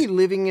present. Isn't he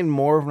living in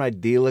more of an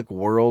idyllic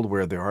world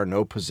where there are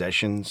no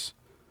possessions?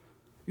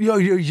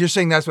 You're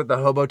saying that's what the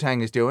hobo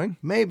tang is doing?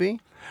 Maybe.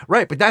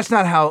 Right, but that's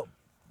not how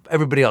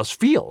everybody else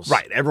feels.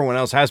 Right. Everyone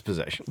else has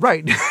possessions.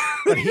 Right.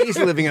 But he's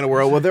living in a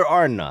world where there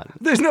are none.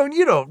 There's no,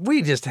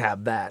 we just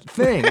have that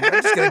thing. I'm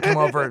just going to come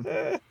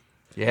over.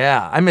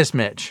 Yeah, I miss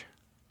Mitch.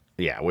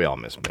 Yeah, we all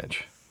miss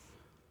Mitch.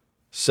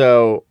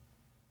 So,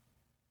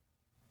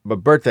 but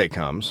birthday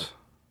comes.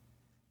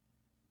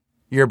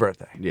 Your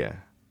birthday. Yeah.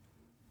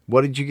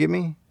 What did you give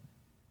me?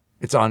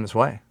 It's on its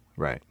way.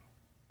 Right.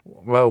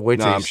 Well, wait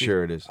till No, you I'm see.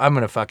 sure it is. I'm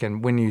going to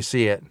fucking, when you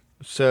see it.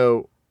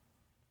 So,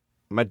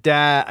 my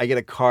dad, I get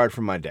a card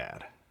from my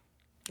dad.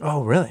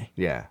 Oh, really?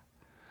 Yeah.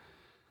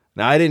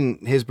 Now,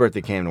 his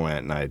birthday came and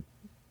went, and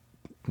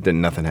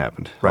nothing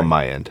happened Right. on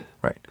my end.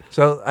 Right.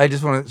 So I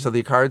just want to, so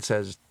the card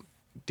says,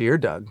 Dear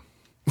Doug.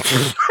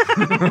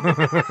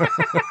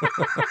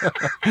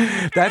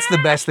 That's the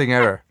best thing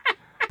ever,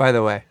 by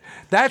the way.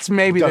 That's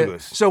maybe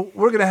Douglas. So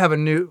we're gonna have a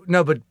new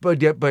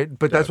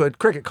but that's what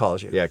Cricket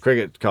calls you. Yeah,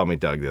 Cricket called me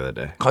Doug the other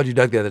day. Called you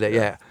Doug the other day.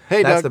 Yeah.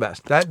 Hey, that's Doug. the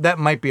best. That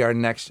might be our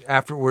next.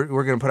 After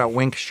we're gonna put out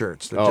Wink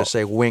shirts that just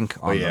say Wink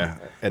on Oh, yeah. them.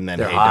 And then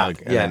They're Hey hot.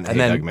 Doug. Yeah. And then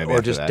Hey Doug maybe or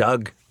after just that.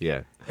 Doug.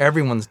 Yeah.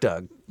 Everyone's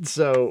Doug.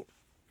 So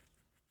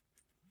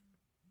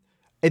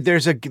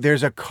there's a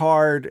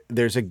card,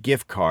 there's a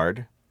gift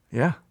card.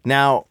 Yeah.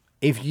 Now,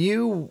 if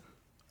you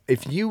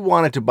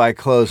wanted to buy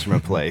clothes from a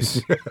place,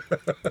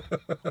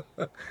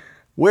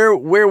 where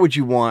would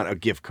you want a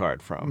gift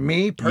card from?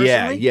 Me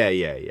personally?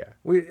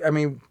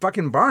 Yeah.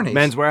 Fucking Barney's.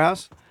 Men's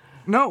Warehouse?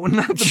 No,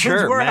 not the Sure,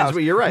 Men's Warehouse.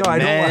 you're right. No, I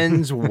don't want-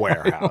 Men's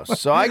Warehouse.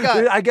 So I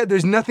got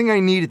there's nothing I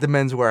need at the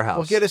Men's Warehouse.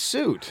 well, get a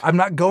suit. I'm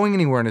not going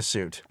anywhere in a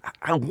suit.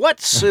 What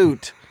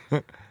suit?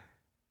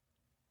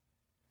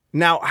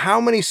 Now, how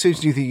many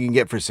suits do you think you can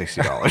get for $60?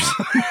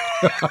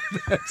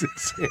 That's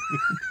insane.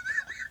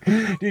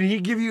 Did he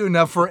give you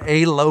enough for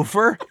a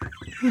loafer?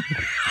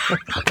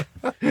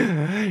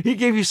 He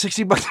gave you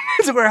 $60 at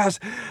Men's Warehouse.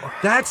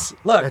 That's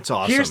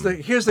awesome.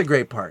 Here's the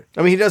great part.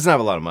 I mean, he doesn't have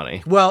a lot of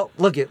money. Well,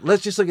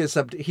 let's just look at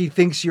something.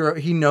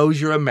 He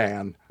knows you're a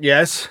man,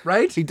 Yes.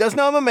 right? He does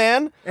know I'm a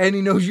man. And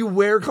he knows you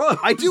wear clothes.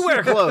 I do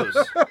wear clothes.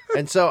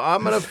 And so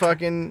I'm going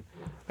to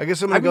I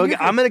guess I'm going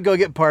to go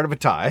get part of a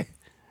tie.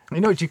 You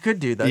know what you could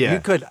do though? Yeah. You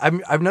could.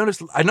 I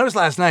noticed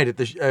last night at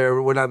when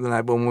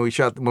we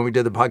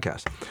did the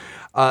podcast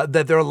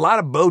that there are a lot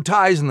of bow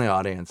ties in the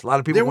audience. A lot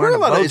of people There were wearing a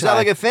lot bow of, tie. is that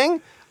like a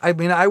thing? I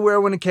mean, I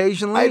wear one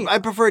occasionally. I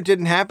prefer it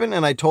didn't happen,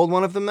 and I told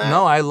one of them that.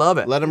 No, I love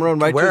it. Let him run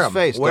right Wear to his 'em.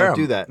 face. Wear Don't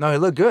 'em. do that. No, he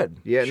looked good.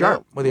 Yeah, sharp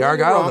no. with the You're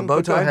argyle wrong, and the bow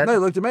but go tie. ahead. No, he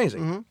looked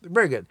amazing.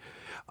 Very good.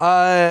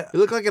 You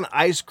look like an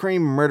ice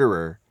cream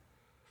murderer.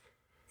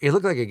 He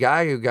looked like a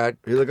guy who got.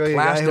 You look like a guy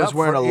classed who was up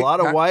wearing for- a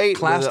lot of got white, with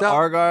classed an up.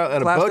 argyle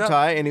and a Classed bow up.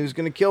 tie, and he was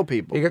going to kill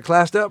people. He got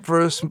classed up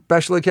for a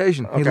special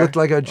occasion. He Okay. looked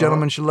like a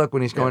gentleman should look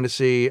when he's going to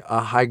see a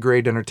high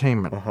grade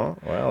entertainment.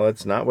 Well,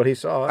 that's not what he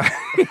saw.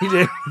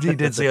 He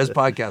did see us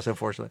podcast,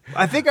 unfortunately.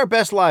 I think our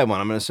best live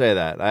one. I'm going to say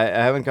that. I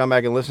haven't gone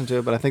back and listened to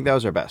it, but I think that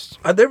was our best.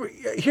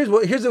 Here's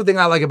the thing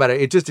I like about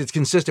it. It's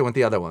consistent with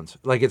the other ones.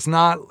 Like it's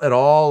not at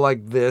all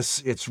like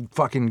this. It's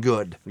fucking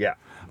good. Yeah.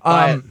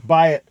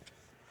 Buy it.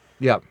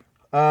 Yeah.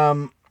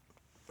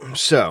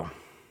 So,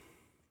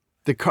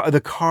 the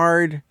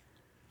card,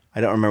 I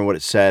don't remember what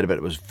it said, but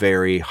it was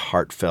very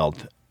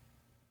heartfelt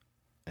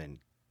and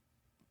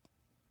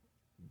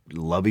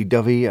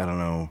lovey-dovey. I don't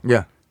know.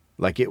 Yeah.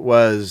 Like it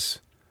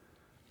was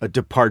a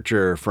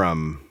departure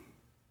from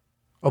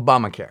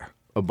Obamacare.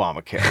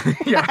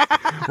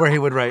 Obamacare. Where he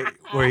would write.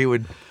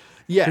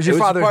 Yeah, Because your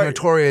father is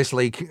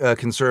notoriously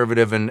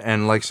conservative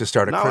and likes to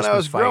start a Not Christmas when I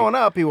was fight. growing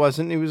up, he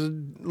wasn't. He was a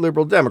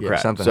liberal Democrat.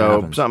 Yeah, something Something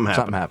happens. happened.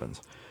 Something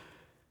happens.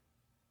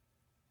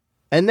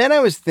 And then I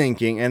was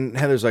thinking, and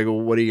Heather's like,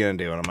 well, what are you going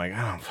to do? And I'm like,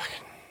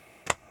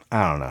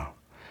 I don't know.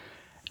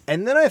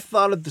 And then I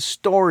thought of the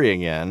story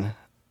again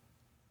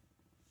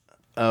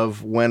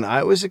of when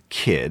I was a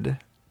kid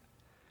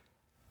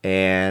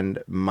and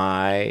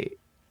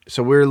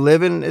so we were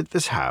living at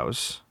this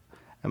house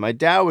and my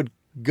dad would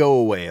go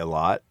away a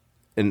lot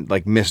and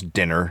like miss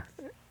dinner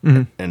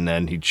and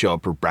then he'd show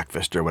up for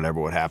breakfast or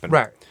whatever would happen.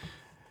 Right.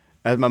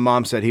 As my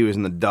mom said, he was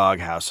in the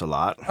doghouse a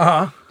lot.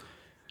 Uh-huh.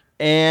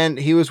 And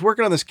he was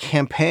working on this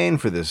campaign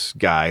for this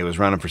guy who was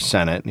running for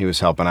Senate. And he was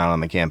helping out on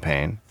the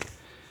campaign.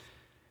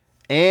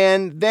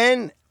 And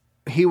then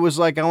he was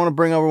like, I want to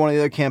bring over one of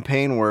the other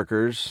campaign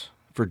workers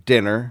for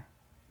dinner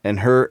and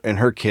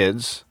her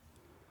kids.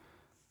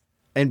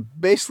 And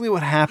basically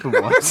what happened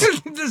was...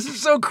 This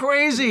is so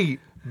crazy.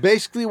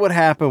 Basically what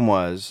happened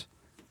was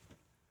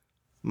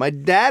my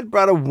dad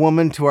brought a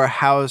woman to our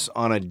house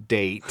on a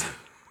date.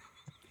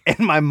 And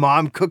my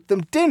mom cooked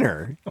them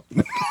dinner.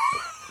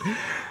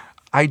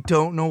 I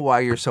don't know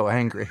why you're so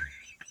angry.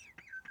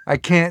 I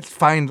can't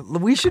find...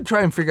 We should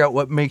try and figure out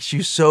what makes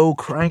you so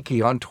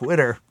cranky on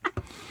Twitter.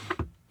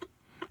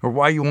 or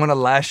why you want to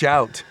lash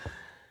out.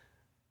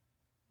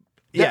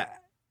 Yeah.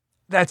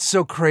 That's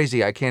so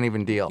crazy. I can't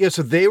even deal. Yeah,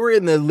 so they were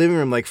in the living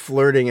room, like,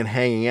 flirting and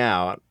hanging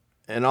out,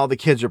 and all the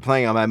kids are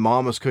playing, and my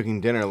mom was cooking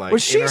dinner, like, Well,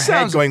 she in her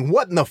sounds- head going,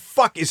 what in the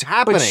fuck is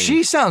happening? But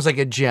she sounds like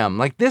a gem.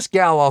 Like, this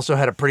gal also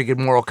had a pretty good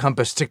moral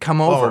compass to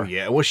come over. Oh,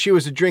 yeah. Well, she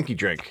was a drinky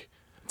drink.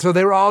 So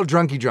they were all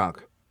drunky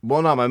drunk.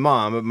 Well, not my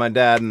mom, but my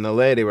dad and the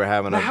lady were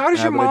having Now, a how does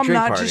your having a mom drink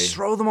not party. just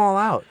throw them all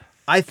out?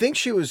 I think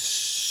she was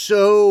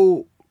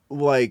so,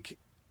 like,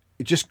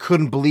 just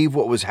couldn't believe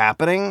what was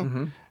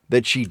happening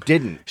that she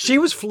didn't. She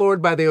was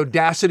floored by the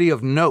audacity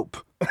of Nope.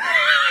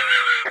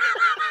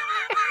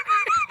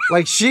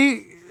 Like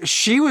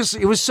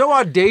it was so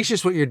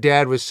audacious what your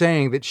dad was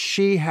saying that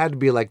she had to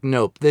be like,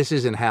 nope, this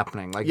isn't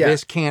happening. Like, Yeah.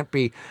 this can't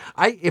be.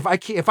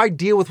 If I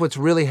deal with what's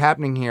really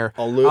happening here,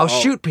 I'll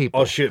shoot people.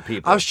 I'll shoot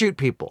people. I'll shoot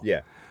people.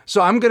 Yeah.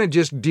 So I'm gonna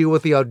just deal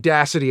with the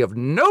audacity of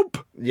nope.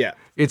 Yeah.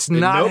 It's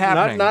not Nope,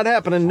 happening. Not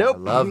happening. Nope.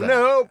 love that.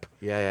 Nope.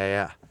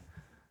 Yeah.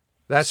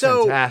 That's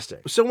So,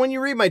 fantastic. So when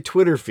you read my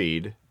Twitter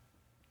feed,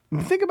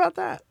 think about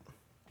that.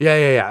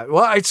 Yeah.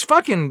 Well, it's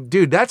fucking,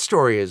 dude, that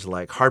story is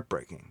like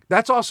heartbreaking.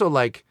 That's also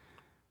like,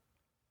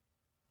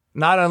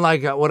 not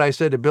unlike what I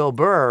said to Bill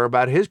Burr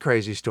about his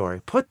crazy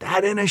story. Put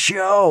that in a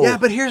show. Yeah,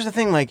 but here's the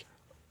thing, like,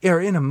 Or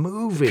in a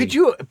movie. could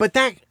you, but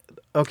that,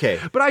 okay.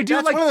 But I do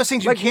That's like- one of those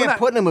things you like can't when I-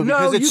 put in a movie No,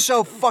 because you- it's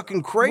so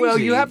fucking crazy. Well,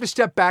 you have to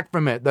step back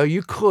from it, though.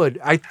 You could.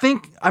 I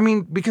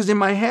mean, because in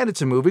my head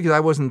it's a movie because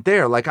I wasn't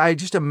there. Like, I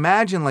just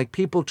imagine, like,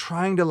 people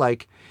trying to,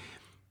 like,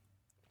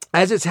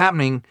 as it's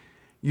happening,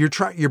 your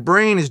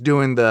brain is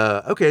doing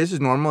the, okay, this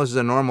is normal. This is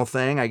a normal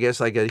thing. I guess,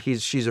 like,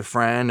 she's a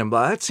friend and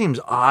blah. That seems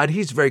odd.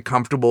 He's very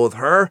comfortable with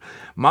her.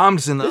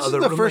 Mom's in the This other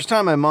is the room. first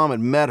time my mom had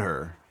met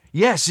her.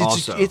 Yes, it's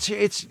also. it's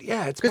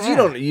Because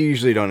bad. you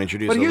usually don't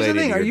introduce But a here's lady the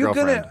thing: to are your you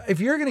girlfriend. if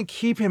you're gonna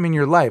keep him in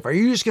your life, are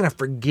you just gonna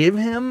forgive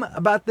him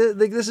about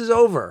this is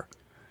over?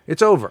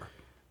 It's over.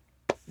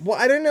 Well,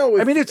 I don't know.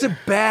 If, I mean, it's a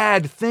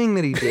bad thing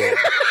that he did,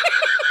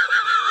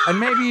 and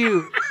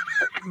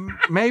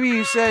maybe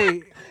you say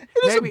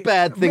It is a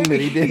bad thing that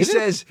he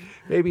did.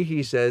 Maybe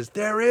he says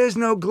there is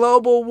no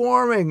global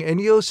warming, and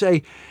you'll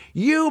say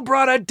you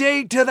brought a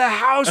date to the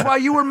house while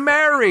you were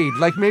married.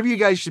 Like, maybe you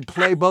guys should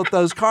play both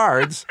those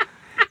cards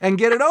and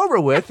get it over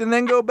with, and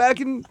then go back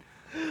and.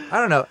 I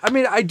don't know. I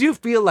mean, I do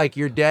feel like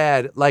your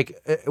dad,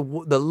 like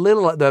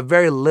the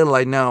very little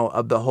I know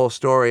of the whole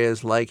story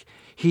is like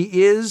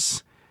he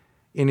is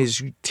in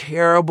his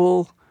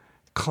terrible,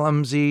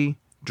 clumsy,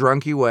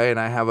 drunky way, and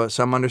I have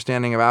some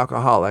understanding of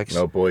alcoholics.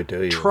 oh boy,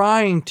 do you.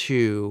 Trying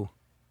to,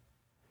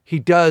 he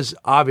does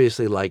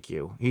obviously like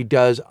you. He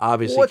does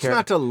obviously What's care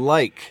not to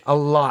like? a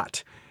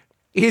lot.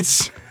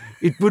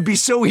 It would be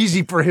so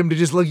easy for him to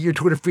just look at your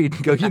Twitter feed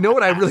and go, you know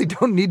what? I really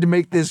don't need to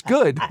make this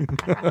good.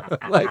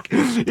 Like,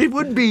 it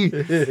would be,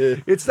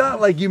 it's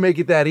not like you make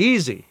it that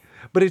easy.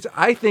 But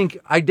I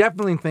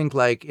definitely think,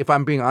 like, if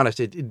I'm being honest,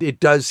 it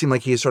does seem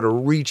like he is sort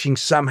of reaching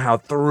somehow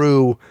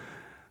through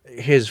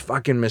his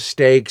fucking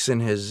mistakes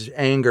and his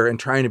anger and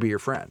trying to be your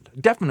friend.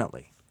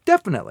 Definitely.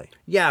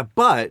 Yeah,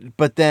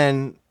 but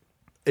then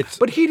it's.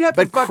 But he'd have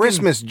to But fucking-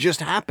 Christmas just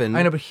happened.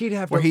 I know, but he'd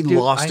have to. where he dude,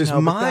 lost I his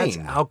know, but that's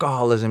mind.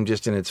 alcoholism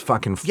just in its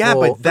fucking full. Yeah,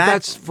 but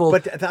that's full.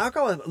 But the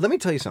alcohol. Let me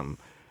tell you something.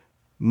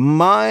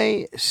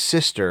 My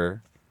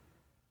sister,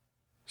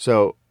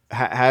 so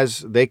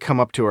they come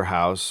up to her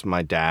house,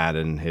 my dad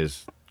and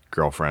his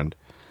girlfriend,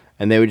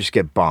 and they would just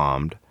get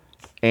bombed,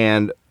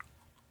 and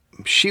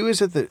she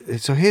was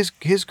so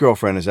his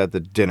girlfriend is at the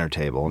dinner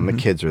table, and the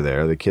kids are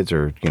there. The kids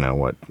are,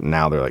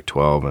 now they're like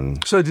 12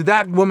 and. So did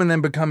that woman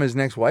then become his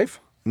next wife?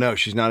 No,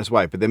 she's not his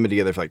wife, but they've been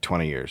together for like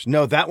 20 years.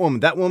 No, that woman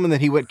that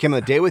he came on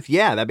the date with,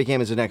 yeah, that became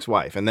his next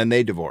wife, and then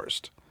they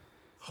divorced.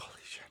 Holy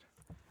shit.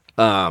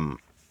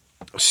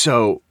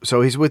 So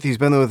he's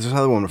been with this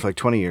other woman for like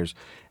 20 years,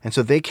 and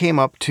so they came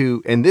up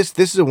to, and this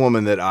is a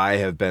woman that I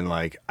have been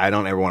like, I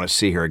don't ever want to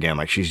see her again.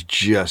 Like, she's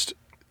just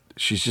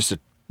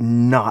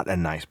not a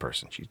nice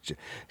person.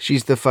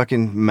 She's the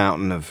fucking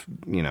mountain of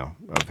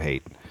of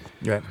hate.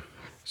 Right.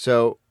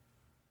 So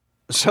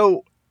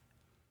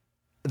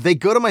they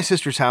go to my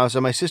sister's house,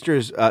 and my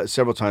sister's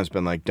several times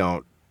been like,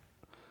 don't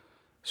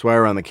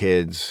swear around the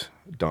kids.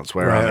 Don't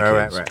swear around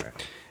the kids.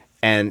 Right.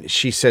 And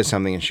she says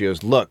something, and she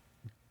goes, look,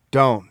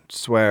 don't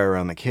swear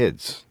around the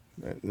kids.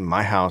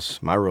 My house,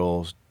 my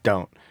rules,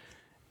 don't.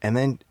 And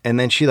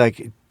then she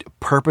like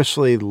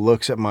purposely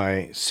looks at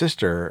my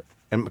sister,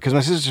 and because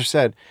my sister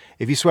said,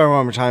 if you swear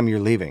one more time, you're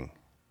leaving.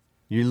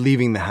 You're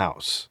leaving the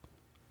house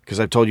because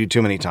I've told you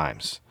too many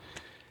times.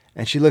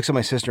 And she looks at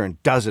my sister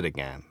and does it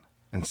again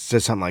and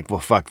says something like, well,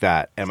 fuck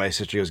that. And my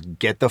sister goes,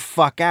 get the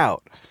fuck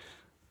out.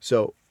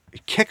 So he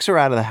kicks her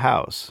out of the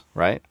house,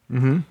 right?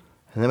 Mm-hmm.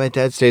 And then my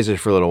dad stays there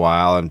for a little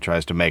while and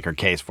tries to make her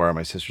case for her.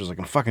 My sister's like,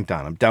 I'm fucking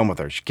done. I'm done with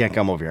her. She can't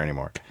come over here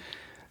anymore.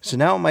 So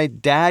now my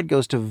dad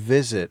goes to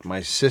visit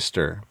my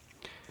sister.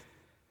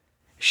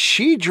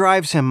 She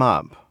drives him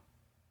up.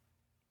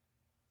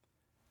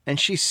 And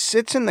she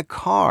sits in the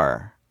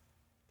car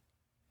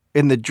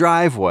in the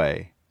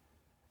driveway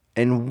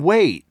and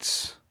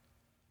waits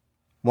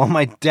while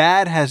my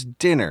dad has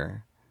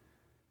dinner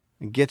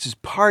and gets his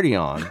party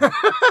on.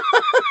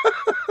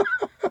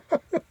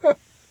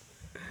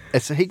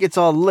 And so he gets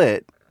all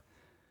lit,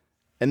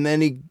 and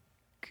then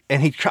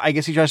I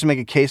guess he tries to make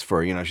a case for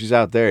her. You know, she's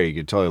out there. You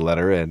could totally let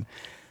her in.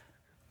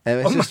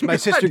 And my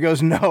sister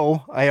goes,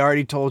 no, I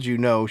already told you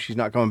no, she's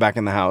not coming back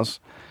in the house.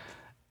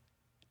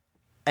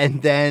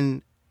 And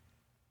then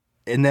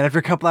after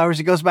a couple hours,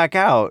 he goes back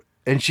out,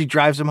 and she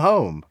drives him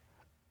home.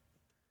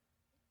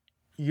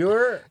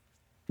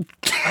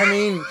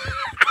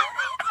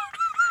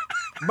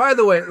 By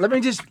the way, let me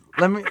just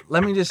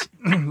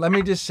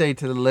say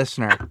to the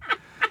listener,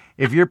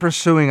 if you're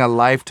pursuing a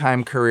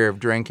lifetime career of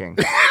drinking,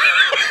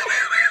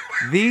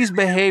 these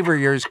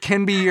behaviors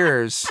can be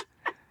yours.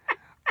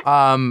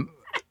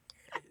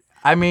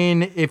 I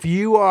mean, if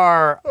you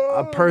are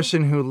a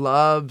person who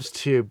loves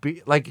to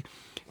be like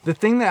the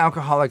thing that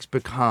alcoholics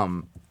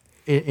become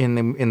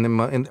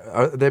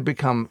they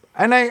become,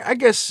 and I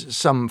guess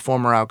some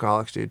former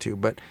alcoholics do too,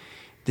 but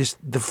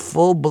the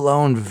full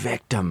blown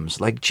victims,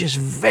 like just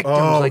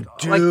victims,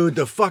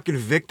 the fucking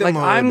victim.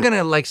 Like I'm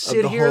gonna like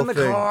sit here in the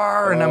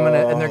car, and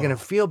and they're gonna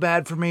feel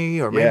bad for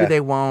me, or maybe they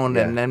won't,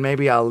 and then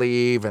maybe I'll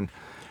leave and.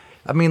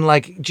 I mean,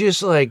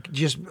 just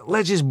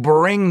let's just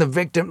bring the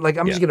victim. Like,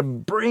 I'm just going to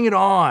bring it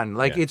on.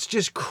 Like, it's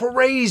just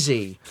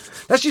crazy.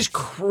 That's just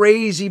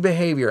crazy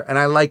behavior. And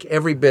I like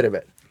every bit of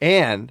it.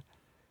 And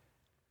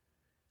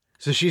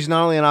so she's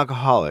not only an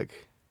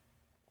alcoholic,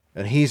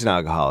 and he's an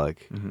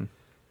alcoholic. Mm-hmm.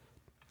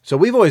 So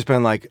we've always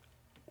been like,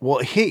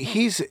 well,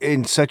 he's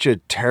in such a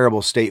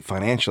terrible state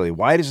financially.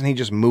 Why doesn't he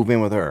just move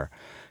in with her?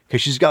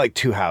 Because she's got like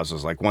 2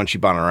 houses, like one she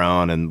bought on her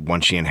own and one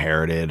she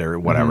inherited or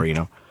whatever, you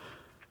know.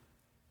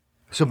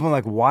 So I'm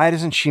like, why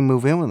doesn't she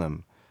move in with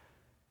him?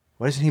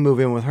 Why doesn't he move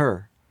in with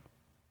her?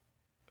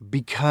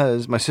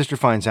 Because my sister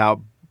finds out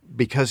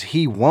because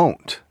he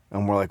won't.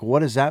 And we're like,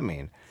 what does that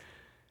mean?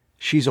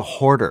 She's a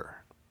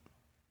hoarder.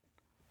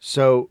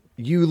 So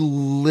you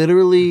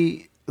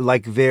literally,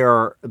 like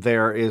there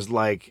is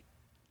like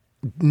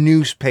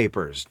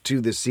newspapers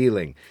to the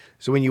ceiling.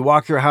 So when you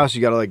walk through a house,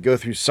 you got to like go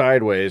through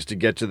sideways to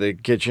get to the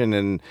kitchen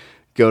and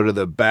go to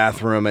the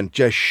bathroom and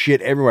just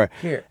shit everywhere.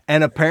 Here.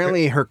 And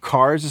apparently her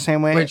car is the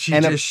same way. Wait, she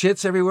just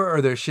shits everywhere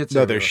or there's shits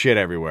everywhere? No, there's shit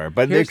everywhere.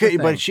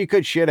 But she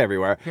could shit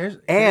everywhere.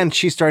 And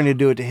she's starting to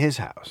do it to his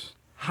house.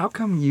 How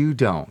come you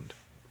don't?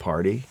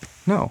 Party?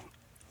 No.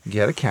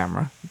 Get a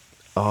camera.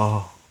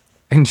 Oh.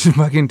 And just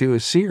fucking do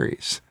a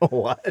series.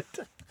 What?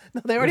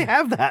 No, they already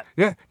have that.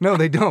 Yeah. No,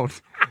 they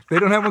don't. They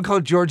don't have one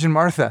called George and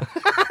Martha.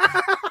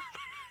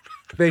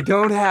 They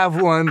don't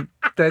have one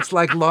that's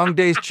like Long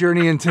Day's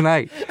Journey in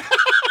Tonight.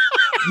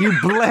 You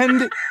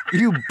blend.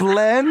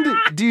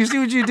 Do you see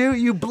what you do?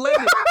 You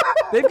blend it.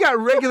 They've got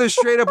regular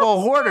straight up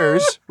all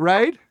hoarders,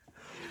 right?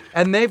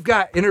 And they've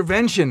got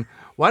intervention.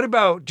 What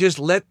about just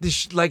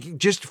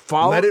just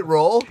follow? Let it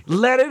roll?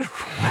 Let it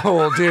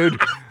roll, dude.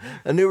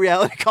 A new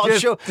reality call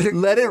show.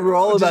 Let it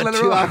roll about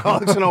 2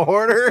 alcoholics and a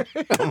hoarder.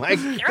 Oh my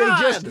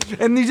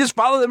God. And you just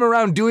follow them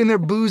around doing their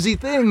boozy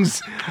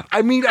things.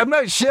 I mean, I'm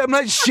not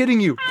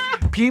shitting you.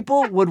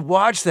 People would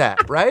watch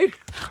that, right?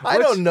 I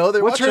don't know.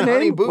 They're what's watching her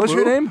Honey name? Boo Boo. What's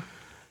her name?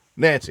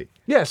 Nancy.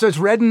 Yeah, so it's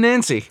Red and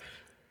Nancy.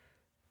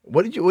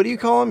 What do you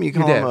call them? You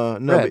call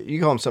them Red. But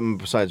you call them something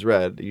besides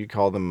Red. You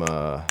call them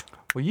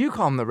Well, you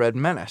call them the Red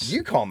Menace.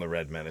 You call them the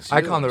Red Menace.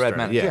 I call them the Red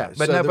Menace. Yeah.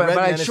 But so but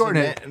I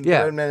shorten it.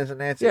 Yeah. Red Menace and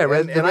Nancy. Yeah,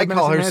 and I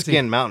call her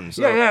Skin Mountain.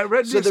 So. Yeah.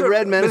 The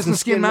Red Menace and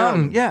Skin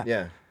Mountain.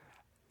 Yeah.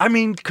 I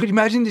mean, could you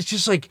imagine? It's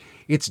just like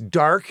it's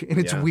dark and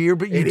it's weird,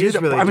 but you did.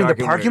 Really I mean, the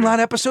parking lot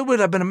episode would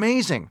have been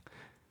amazing.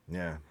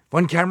 Yeah.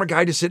 One camera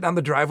guy just sitting on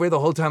the driveway the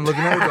whole time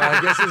looking at her. I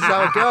guess this is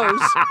how it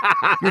goes.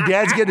 Your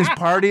dad's getting his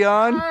party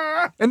on,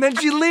 and then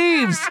she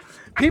leaves.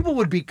 People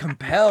would be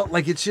compelled.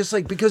 Like, it's just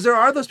like, because there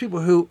are those people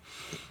who,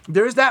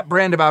 there's that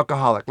brand of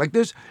alcoholic. Like,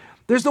 there's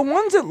the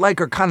ones that like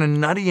are kind of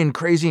nutty and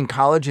crazy in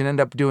college and end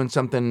up doing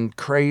something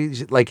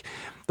crazy. Like,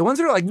 the ones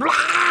that are like,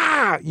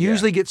 blah,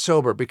 usually get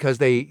sober because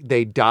they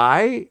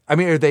die. I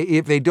mean, or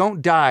if they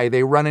don't die,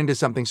 they run into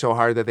something so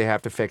hard that they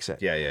have to fix it.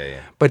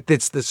 Yeah. But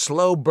it's the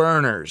slow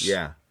burners.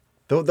 Yeah.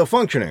 The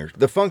functioning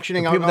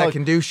people that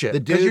can do shit.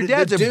 Because your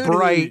dad's a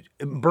bright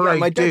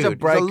my dad's dude. a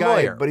bright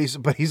guy, lawyer.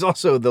 but he's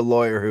also the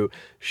lawyer who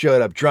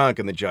showed up drunk,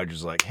 and the judge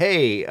was like,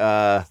 "Hey,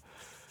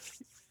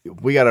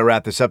 we got to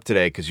wrap this up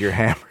today because you're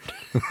hammered."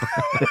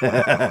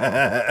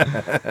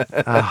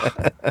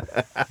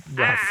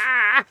 Yes.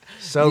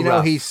 So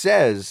rough. He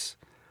says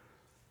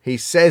he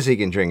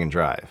can drink and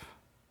drive.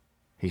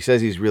 He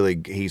says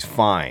he's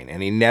fine,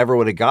 and he never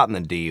would have gotten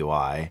the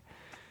DUI.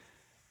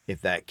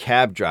 If that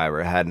cab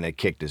driver hadn't have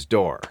kicked his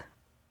door.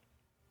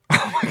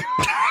 Oh my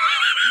God.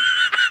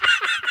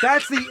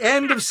 That's the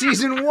end of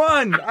season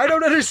 1. I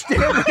don't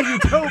understand why you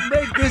don't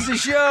make this a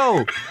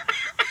show.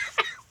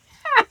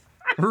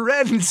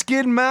 Red and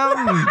Skin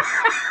Mountain.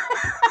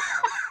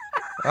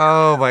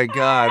 Oh my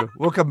God.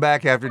 We'll come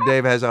back after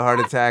Dave has a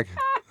heart attack.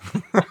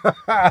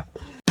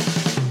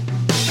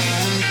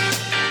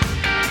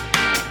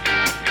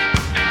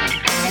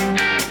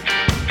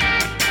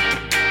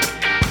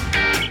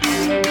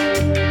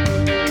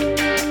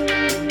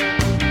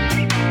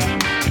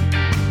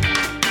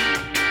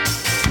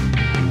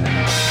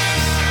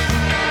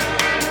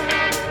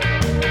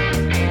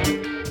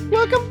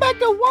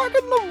 walk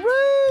in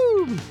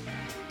the room.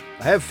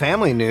 I have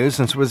family news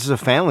since this is a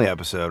family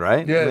episode,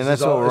 right? Yeah, I mean,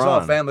 that's what we're it's all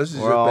on. family. This is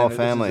we're all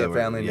family. This is a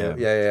family Yeah. news.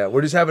 Yeah.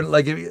 We're just having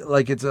like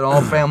it's an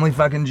all family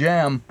fucking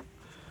jam.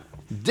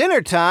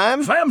 Dinner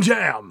time Fam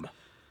jam.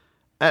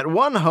 at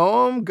one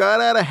home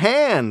got out of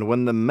hand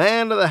when the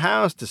man of the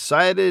house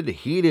decided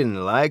he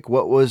didn't like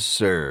what was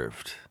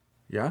served.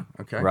 Yeah.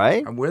 Okay.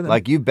 Right? I'm with him.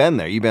 Like you've been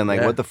there. You've been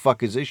like, Yeah. what the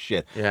fuck is this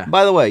shit? Yeah.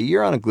 By the way,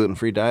 you're on a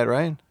gluten-free diet,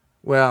 right?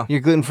 Well, You're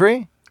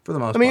gluten-free? for the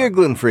most I mean, you're a part,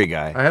 gluten-free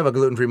guy. I have a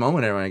gluten-free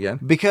moment every now and again.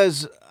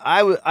 Because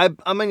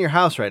I'm in your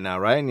house right now,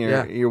 right?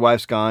 And your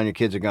wife's gone, your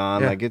kids are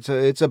gone. Yeah. Like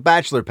it's a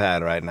bachelor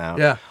pad right now.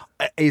 Yeah.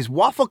 Is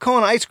waffle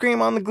cone ice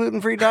cream on the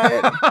gluten-free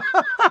diet?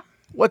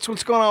 What's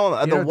going on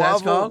with You know the what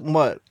that's waffle? called?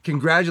 What?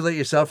 Congratulate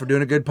yourself for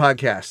doing a good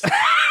podcast.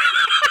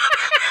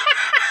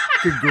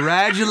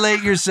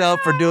 Congratulate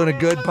yourself for doing a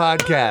good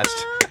podcast.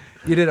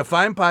 You did a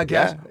fine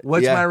podcast. Yeah.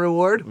 What's Yeah. my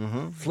reward?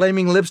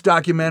 Flaming Lips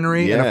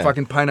documentary and Yeah. a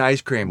fucking pint of ice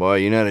cream. Boy,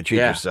 you know how to treat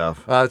Yeah.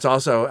 yourself. It's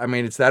also, I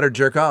mean, it's that or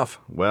jerk off.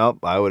 Well,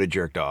 I would have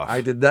jerked off.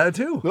 I did that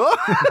too.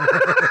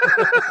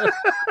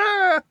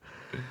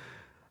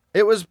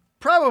 It was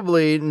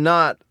probably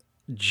not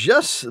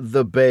just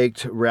the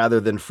baked rather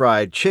than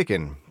fried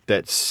chicken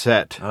that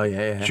set Oh,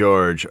 yeah.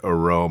 George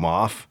Rome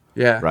off,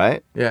 Yeah.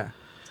 right? Yeah.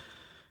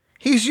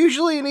 He's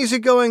usually an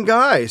easygoing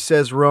guy,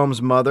 says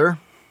Rome's mother.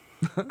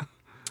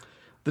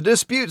 The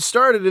dispute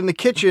started in the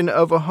kitchen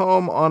of a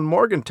home on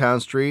Morgantown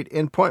Street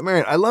in Point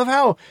Marion. I love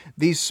how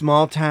these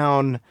small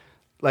town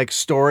like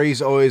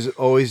stories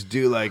always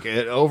do like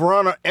over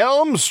on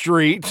Elm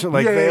Street.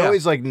 Like Yeah, they yeah.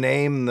 always like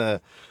name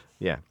the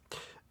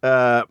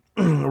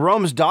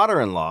Rome's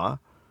daughter-in-law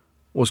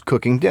was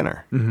cooking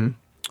dinner. Mm-hmm.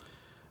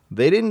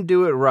 They didn't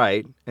do it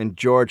right, and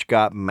George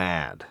got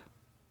mad.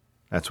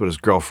 That's what his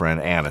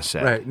girlfriend Anna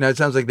said. Right. Now it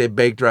sounds like they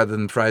baked rather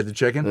than fried the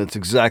chicken. That's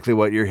exactly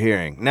what you're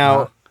hearing.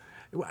 Now,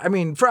 I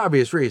mean, for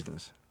obvious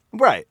reasons.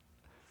 right.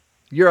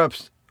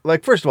 Europe's,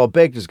 like, first of all,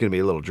 baked is going to be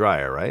a little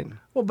drier, right?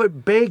 Well,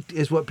 but baked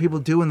is what people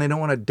do when they don't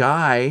want to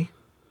die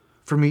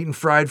from eating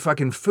fried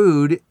fucking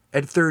food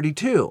at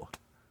 32. All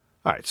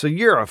right, so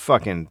you're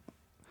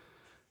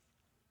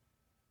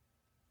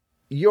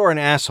an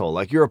asshole.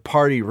 Like, you're a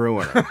party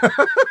ruiner,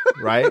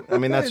 right? I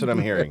mean, that's what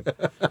I'm hearing.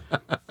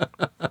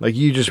 Like,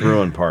 you just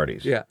ruin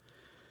parties. Yeah.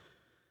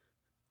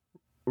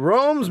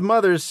 Rome's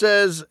mother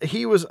says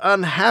he was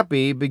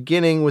unhappy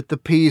beginning with the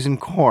peas and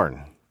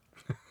corn.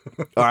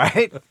 All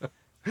right?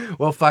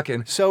 Well,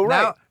 fucking. So,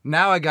 right.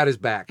 Now I got his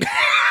back.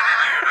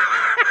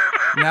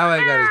 Now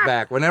I got his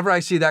back. Whenever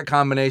I see that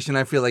combination,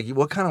 I feel like,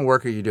 what kind of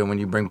work are you doing when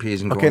you bring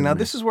peas and corn? Okay, to now me?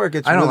 this is where it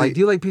gets I don't really... like.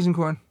 Do you like peas and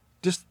corn?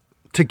 Just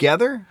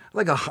Together?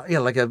 like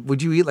a.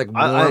 Would you eat like warm?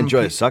 I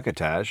enjoy pea-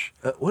 succotash.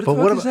 What But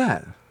the fuck is about-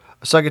 that?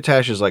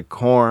 Succotash is like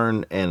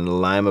corn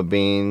and lima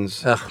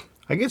beans. Ugh.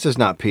 I guess it's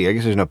not pea. I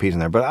guess there's no peas in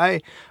there. But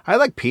I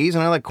like peas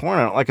and I like corn.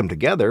 I don't like them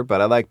together,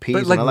 but I like peas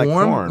But like and I like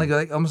warm, corn.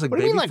 like almost like What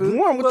do you baby mean like food?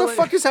 warm? What Well, the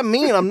fuck does that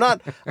mean? I'm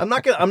not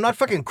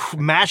fucking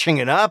mashing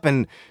it up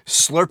and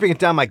slurping it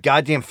down my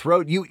goddamn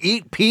throat. You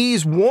eat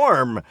peas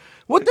warm.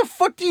 What the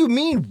fuck do you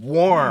mean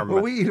warm?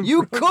 Well, we eat 'em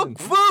you frozen. cook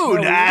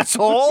food,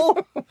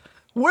 asshole.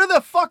 Where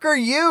the fuck are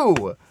you?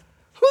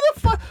 Who the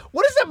fuck?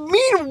 What does that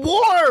mean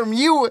warm?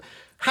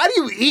 How do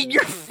you eat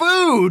your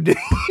food?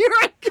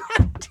 You're a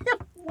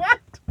goddamn what?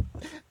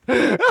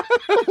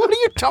 What are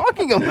you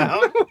talking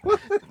about?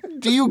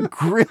 Do you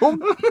grill?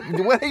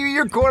 When are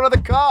you corn on the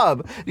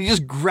cob? You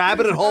just grab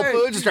it at Whole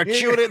Foods and start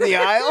chewing it in the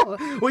aisle?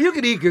 Well, you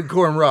can eat good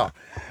corn raw,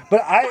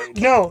 but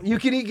you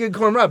can eat good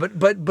corn raw,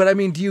 but I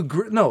mean, do you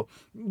no?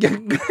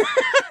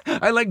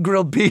 I like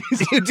grilled peas.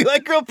 Do you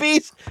like grilled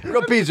peas?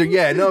 Grilled peas are, I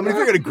mean, if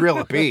you're going to grill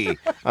a pea,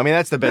 I mean,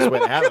 that's the best way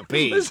to have a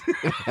pea.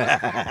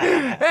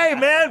 Hey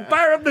man,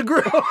 fire up the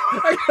grill!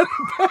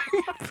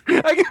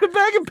 I got a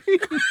bag of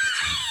peas.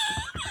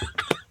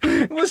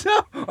 What's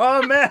up?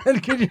 Oh man,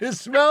 can you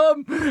smell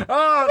them?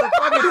 Oh, the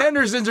fucking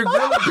Hendersons are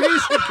grilling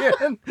peas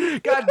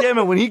again. God damn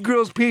it! When he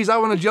grills peas, I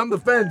want to jump the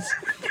fence.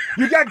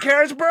 You got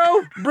carrots,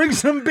 bro? Bring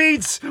some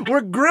beets. We're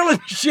grilling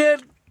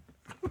shit.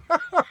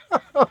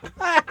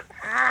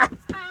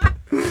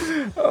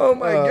 Oh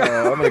my god!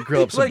 I'm going to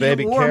grill up some Like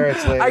baby warm-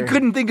 carrots later. I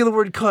couldn't think of the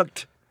word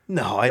cooked.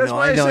 No, I That's know,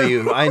 why I I know said-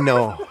 you. I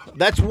know.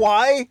 That's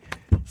why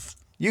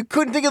you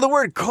couldn't think of the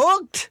word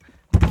cooked?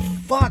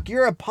 Fuck,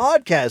 you're a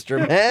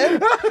podcaster,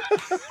 man.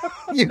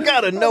 You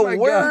gotta know Oh my God.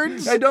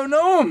 words. I don't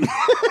know them.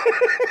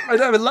 I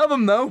love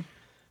them though.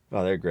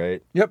 Oh, they're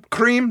great. Yep,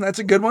 cream. That's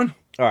a good one.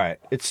 All right.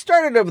 It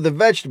started over the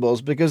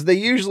vegetables because they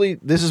usually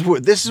this is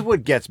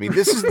what gets me.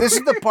 This is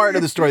the part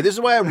of the story. This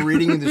is why I'm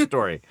reading you the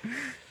story.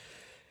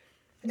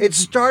 It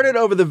started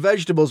over the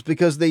vegetables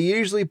because they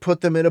usually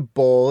put them in a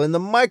bowl in the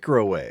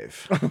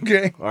microwave.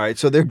 Okay. All right,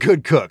 so they're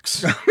good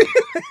cooks.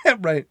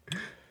 Right.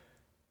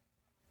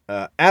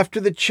 After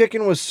the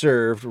chicken was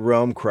served,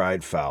 Rome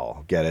cried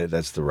foul. Get it?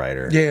 That's the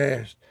writer.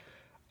 Yeah.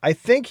 I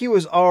think he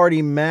was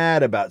already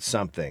mad about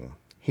something.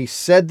 He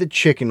said the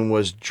chicken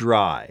was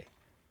dry.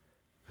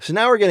 So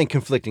now we're getting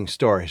conflicting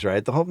stories,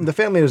 right? The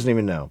family doesn't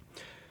even know.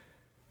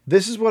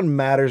 This is when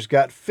matters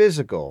got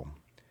physical.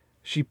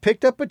 She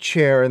picked up a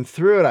chair and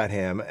threw it at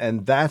him,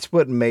 and that's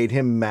what made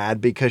him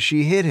mad because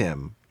she hit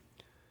him.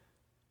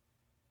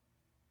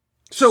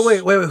 So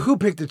wait, who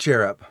picked the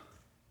chair up?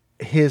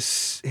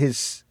 His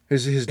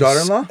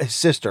daughter-in-law? His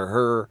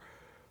sister,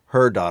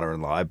 her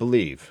daughter-in-law, I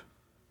believe.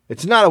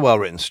 It's not a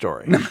well-written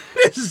story.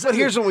 But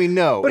here's what we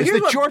know: is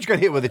that George got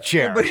hit with a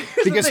chair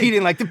because he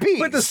didn't like the peas.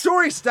 But the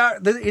story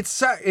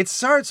it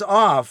starts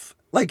off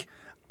like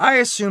I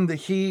assumed that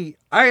he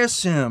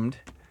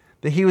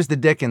was the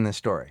dick in this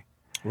story.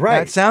 Right.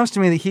 Now, it sounds to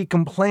me that he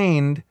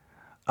complained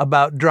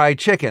about dry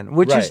chicken,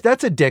 which is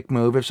that's a dick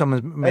move if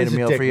someone's made a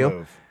meal for you.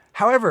 Move.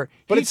 However,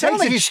 But it sounds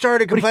like he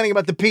started complaining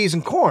about the peas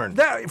and corn.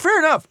 Fair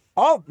enough.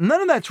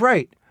 None of that's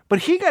right. But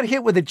he got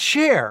hit with a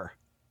chair.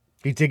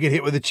 He did get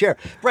hit with a chair.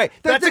 Right.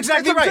 That's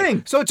exactly that's the right.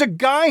 thing. So it's a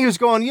guy who's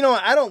going,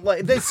 I don't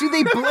like... They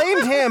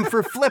blamed him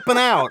for flipping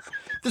out.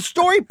 The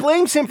story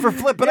blames him for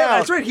flipping out.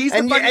 That's right. He's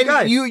the fucking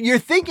guy. You're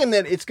thinking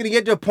that it's going to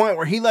get to a point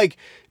where he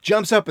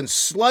jumps up and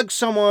slugs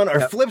someone or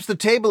flips the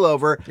table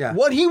over. Yeah.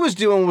 What he was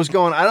doing was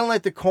going, I don't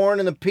like the corn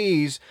and the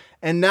peas,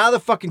 and now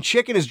the fucking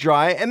chicken is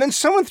dry, and then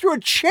someone threw a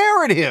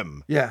chair at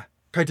him. Yeah.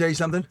 Can I tell you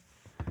something?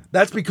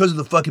 That's because of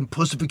the fucking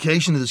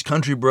pussification of this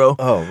country, bro.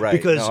 Oh, right.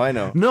 Because, no, I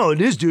know. No, it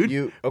is,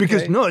 dude.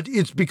 Because,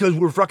 it's because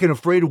we're fucking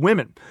afraid of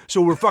women.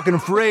 So we're fucking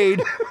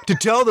afraid to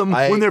tell them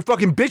when they're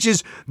fucking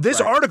bitches.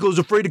 This article is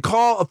afraid to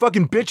call a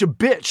fucking bitch a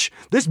bitch.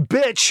 This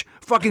bitch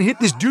fucking hit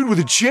this dude with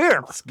a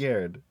chair.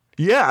 Scared.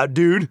 Yeah,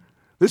 dude.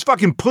 This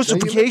fucking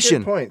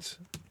pussification. No, you make good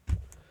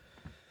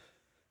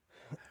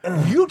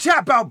points. You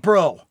tap out,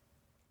 bro.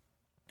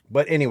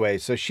 But anyway,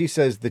 so she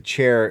says the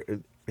chair...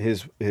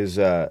 His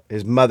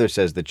mother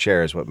says the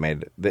chair is what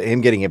made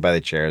him getting hit by the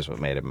chair is what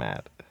made him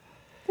mad.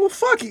 Well,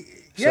 fuck.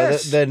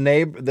 Yes. So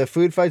the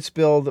food fight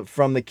spilled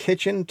from the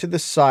kitchen to the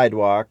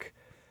sidewalk,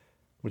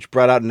 which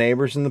brought out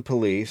neighbors and the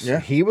police. Yeah.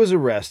 He was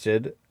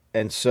arrested,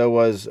 and so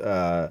was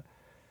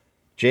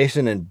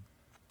Jason and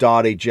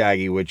Dottie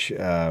Jaggy, which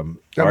are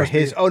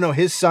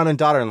his son and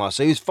daughter-in-law.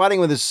 So he was fighting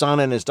with his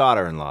son and his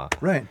daughter-in-law.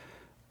 Right.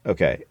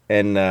 Okay,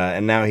 and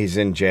now he's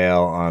in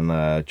jail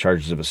on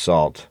charges of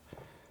assault.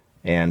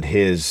 And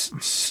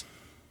his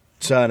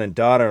son and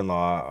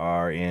daughter-in-law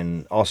are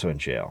also in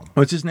jail.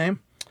 What's his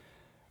name?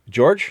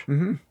 George?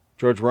 Mm-hmm.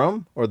 George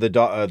Rome? Or the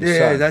son?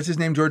 Yeah, that's his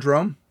name, George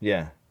Rome?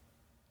 Yeah.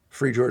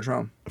 Free George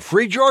Rome.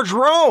 Free George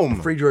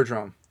Rome! Free George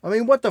Rome. I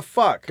mean, what the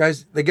fuck?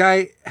 Guys, the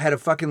guy had a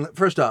fucking...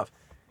 First off,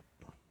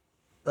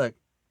 look,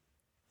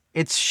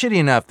 it's shitty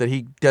enough that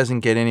he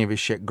doesn't get any of his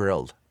shit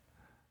grilled.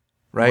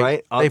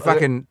 Right? They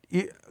fucking...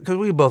 Because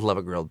we both love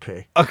a grilled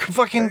pig.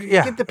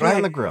 Get the pig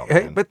on the grill.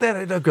 Man. But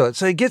then don't grill it.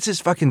 So he gets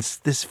his fucking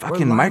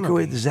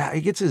microwave zap.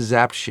 He gets his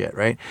zap shit,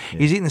 right? Yeah.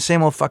 He's eating the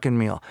same old fucking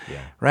meal.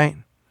 Yeah. Right?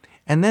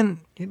 And then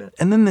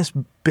this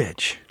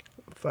bitch.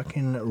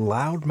 Fucking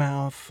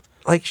loudmouth.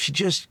 Like she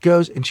just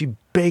goes and she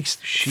bakes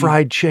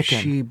fried chicken.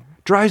 She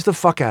dries the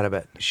fuck out of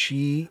it.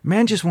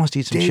 Man just wants to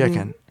eat some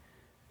chicken.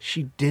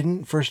 She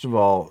didn't, first of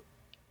all,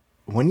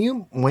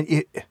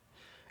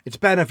 it's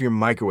bad enough you're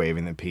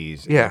microwaving the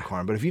peas and the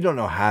corn, but if you don't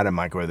know how to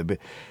microwave the peas,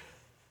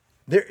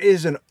 there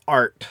is an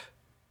art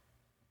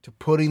to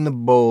putting the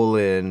bowl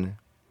in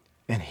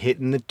and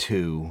hitting the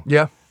two.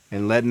 Yeah.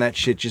 And letting that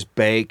shit just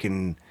bake.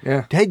 And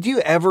yeah. Hey, do you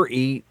ever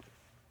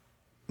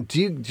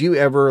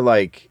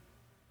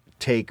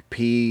take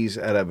peas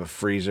out of a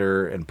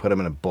freezer and put them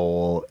in a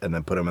bowl and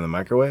then put them in the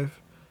microwave?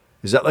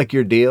 Is that like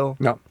your deal?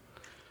 No.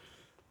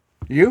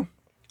 You?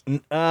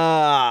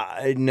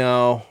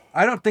 No.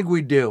 I don't think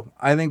we do.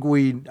 I think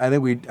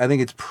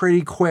it's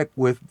pretty quick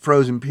with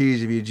frozen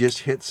peas if you just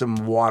hit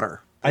some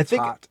water. I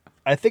think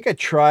I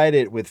tried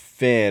it with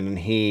Finn and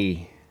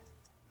he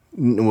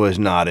was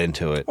not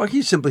into it. Well,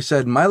 he simply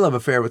said, "My love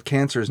affair with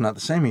cancer is not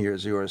the same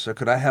as yours, so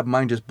could I have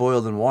mine just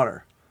boiled in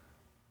water?"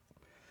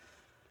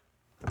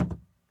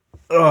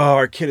 Oh,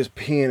 our kid is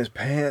peeing his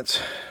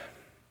pants.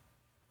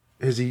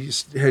 Had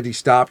he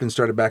stopped and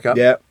started back up?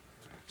 Yep.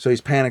 So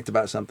he's panicked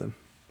about something.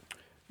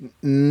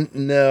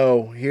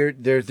 No,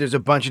 there's a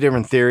bunch of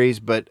different theories,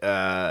 but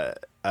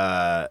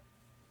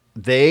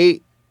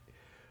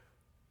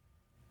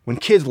when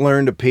kids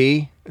learn to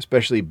pee,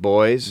 especially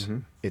boys,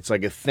 it's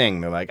like a thing.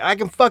 They're like, I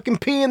can fucking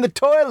pee in the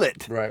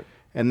toilet. Right.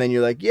 And then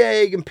you're like,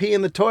 yeah, you can pee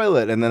in the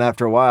toilet. And then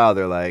after a while,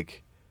 they're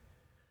like,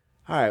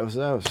 all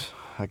right,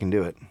 I can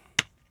do it.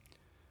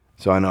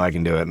 So I know I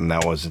can do it. And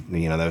that was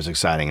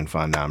exciting and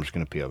fun. Now I'm just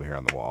going to pee over here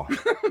on the wall.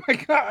 Oh my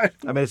God.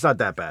 I mean, it's not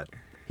that bad.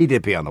 He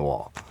did pee on the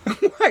wall.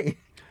 Why?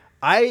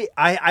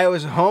 I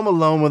was home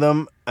alone with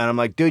him, and I'm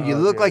like, dude, you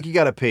look like you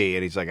got to pee.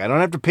 And he's like, I don't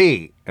have to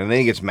pee. And then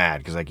he gets mad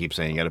because I keep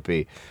saying you got to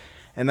pee.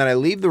 And then I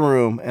leave the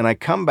room, and I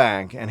come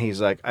back, and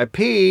he's like, I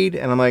peed.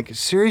 And I'm like,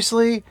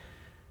 seriously?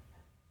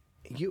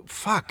 You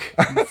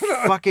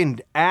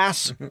fucking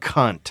ass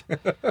cunt.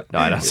 No,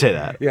 I don't say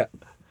that. Yeah.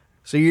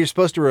 So you're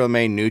supposed to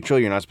remain neutral.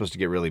 You're not supposed to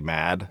get really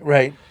mad.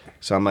 Right.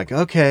 So I'm like,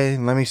 okay,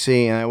 let me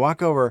see. And I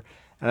walk over,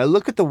 and I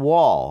look at the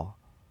wall.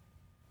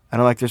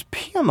 And I'm like, there's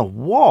pee on the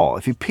wall.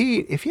 If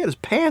he had his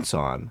pants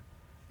on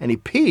and he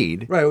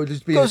peed, right, it would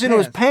just be goes into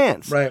his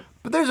pants. Right.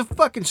 But there's a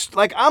fucking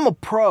like I'm a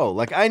pro.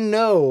 Like I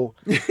know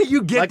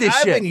You get like this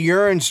I've shit. been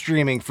urine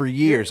streaming for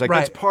years. Like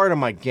that's Right. part of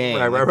my game.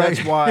 Right, Like, right.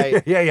 That's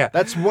why. Yeah.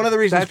 That's one of the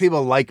reasons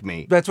people like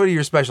me. That's one of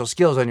your special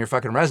skills on your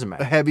fucking A resume.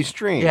 heavy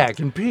stream. Yeah, I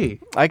can pee.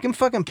 I can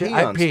fucking pee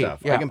I on pee,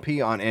 stuff. yeah. I can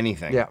pee on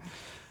anything. Yeah.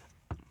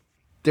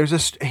 There's a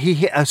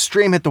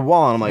stream hit the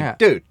wall, and I'm like, Yeah.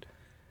 dude,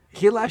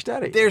 He lashed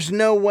out at you. there's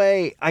no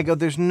way. I go,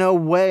 there's no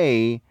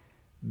way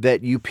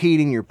that you peed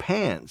in your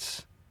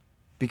pants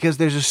because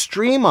there's a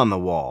stream on the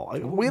wall. We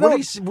What don't.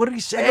 did he I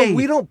say? go,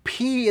 we don't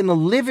pee in the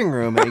living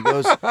room. And he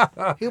goes,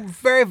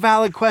 very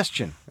valid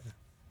question.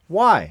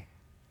 Why?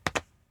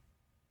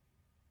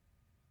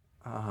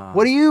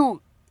 What do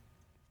you?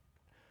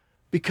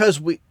 Because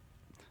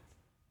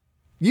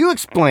you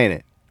explain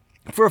it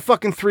for a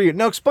fucking 3-year.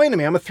 No, explain to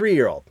me. I'm a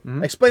 3-year-old.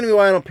 Mm-hmm. Explain to me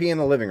why I don't pee in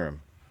the living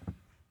room.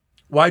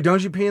 Why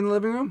don't you pee in the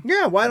living room?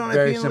 Yeah, why don't I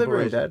Very pee in the simple living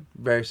room, reason. Dad?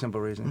 Very simple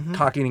reason.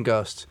 Cock eating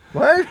ghosts.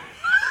 What?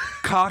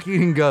 Cock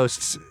eating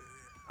ghosts.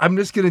 I'm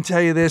just gonna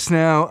tell you this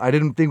now. I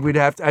didn't think we'd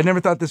have to. I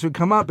never thought this would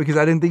come up because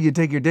I didn't think you'd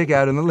take your dick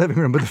out in the living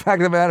room. But the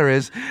fact of the matter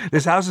is,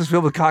 this house is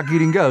filled with cock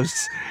eating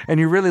ghosts, and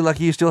you're really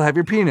lucky you still have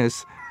your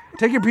penis.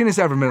 Take your penis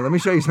out for a minute. Let me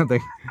show you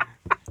something.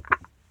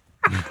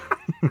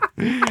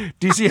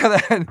 Do you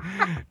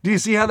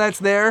see how that's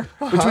there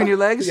between your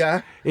legs?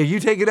 Yeah. If you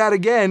take it out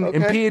again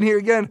and Okay. pee in here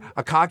again,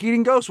 a cock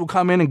eating ghost will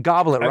come in and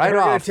gobble it right I'm never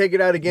gonna off. take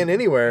it out again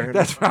anywhere.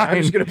 That's I'm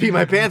fine. just gonna pee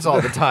my pants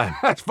all the time.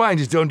 That's fine.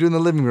 Just don't do it in the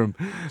living room.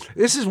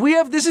 This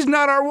is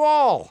not our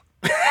wall.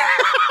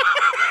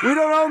 We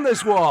don't own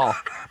this wall.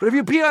 But if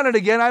you pee on it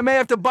again, I may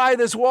have to buy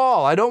this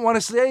wall. I don't want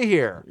to stay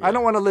here. I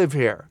don't want to live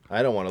here.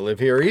 I don't want to live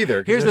here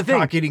either. 'Cause Here's the there's thing.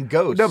 cock-eating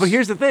ghosts. No, but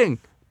here's the thing.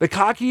 The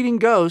cock-eating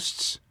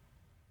ghosts,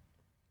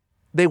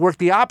 they work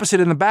the opposite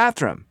in the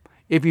bathroom.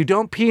 If you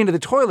don't pee into the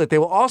toilet, they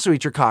will also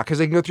eat your cock because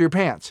they can go through your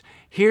pants.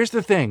 Here's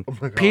the thing.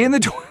 Pee in the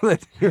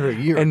toilet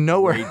You're and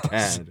nowhere a great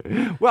else.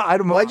 dad. Well, I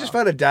don't know. Well, I just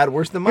found a dad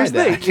worse than my Here's the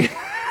dad. thing.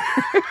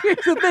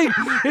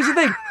 Here's the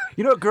thing.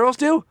 You know what girls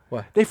do?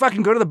 What? They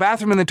fucking go to the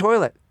bathroom in the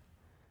toilet.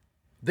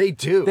 They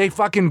do. They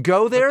fucking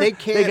go there. they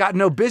can't- They got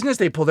no business.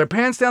 They pull their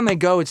pants down. They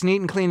go. It's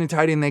neat and clean and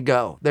tidy, and they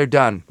go. They're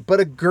done.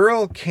 But a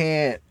girl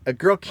can't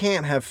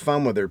have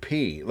fun with her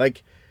pee.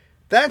 Like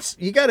that's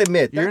you got to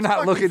admit You're that's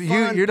not fucking looking.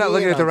 fun You're not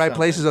looking peeing at the on right something.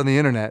 places on the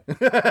internet.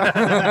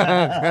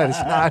 It's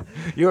not.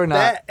 You're not.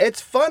 That it's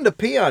fun to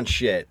pee on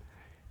shit.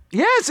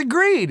 Yes,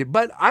 agreed.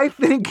 But I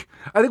think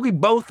we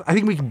both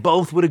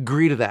would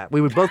agree to that.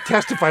 We would both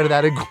testify to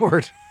that in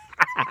court.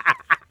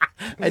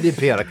 I did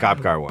pee on a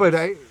cop car once. But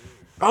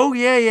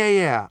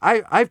yeah.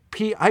 I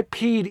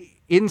peed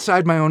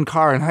inside my own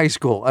car in high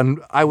school, and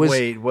I was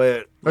wait,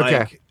 what? Okay.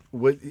 Like,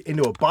 what,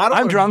 into a bottle?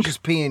 I'm or did you drunk.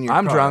 Just pee in your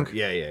I'm car? drunk.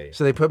 Yeah.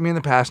 So they put me in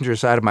the passenger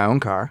side of my own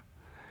car,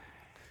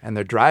 and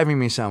they're driving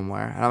me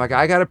somewhere. And I'm like,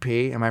 I gotta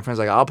pee. And my friend's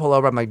like, I'll pull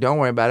over. I'm like, don't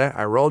worry about it.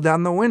 I roll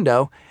down the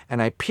window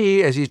and I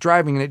pee as he's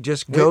driving, and it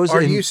just goes.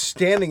 Are in. you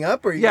standing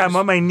up or? Are you Yeah, just- I'm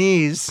on my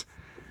knees.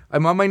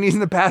 I'm on my knees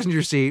in the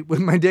passenger seat with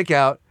my dick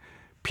out,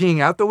 peeing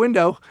out the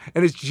window,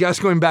 and it's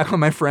just going back on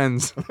my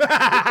friends.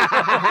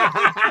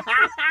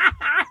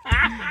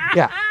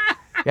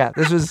 Yeah.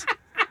 This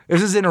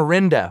was in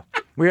Orinda.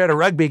 We were at a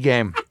rugby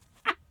game.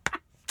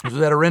 This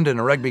was at Orinda in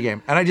a rugby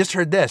game, and I just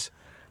heard this.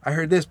 I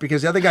heard this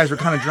because the other guys were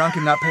kind of drunk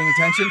and not paying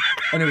attention,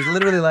 and it was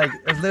literally like,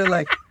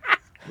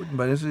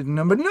 but is it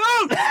number? No,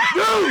 dude,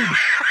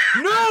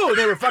 no!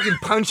 They were fucking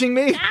punching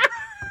me.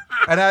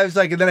 And I was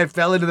like, and then I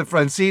fell into the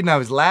front seat and I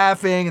was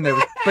laughing, and there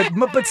was,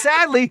 but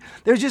sadly,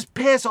 there was just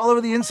piss all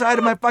over the inside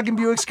of my fucking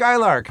Buick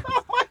Skylark,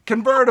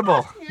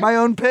 convertible, my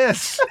own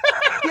piss.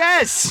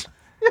 Yes,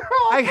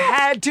 I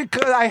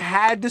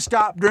had to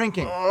stop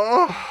drinking.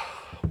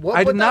 What I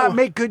would did not that-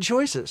 make good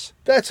choices.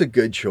 That's a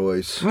good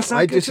choice. That's not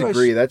I a good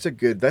disagree. choice.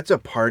 That's a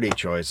party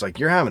choice. Like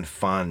you're having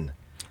fun.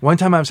 One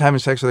time I was having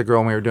sex with a girl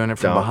and we were doing it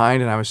from Don't.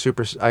 behind, and I was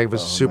super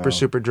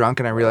drunk,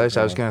 and I realized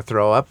I was going to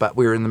throw up, but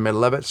we were in the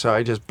middle of it, so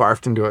I just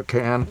barfed into a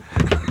can.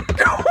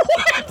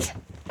 What?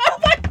 Oh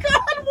my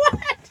God!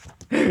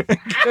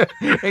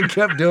 What? And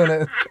kept doing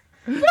it.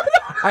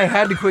 I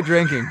had to quit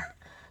drinking.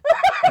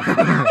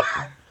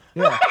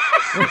 Yeah.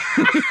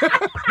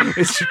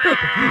 It's true.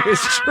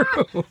 It's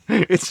true.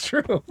 It's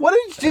true. What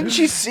didn't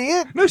she see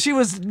it? I was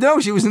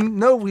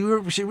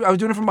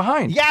doing it from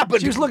behind. Yeah,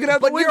 but she was looking out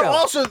the but window. You're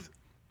also.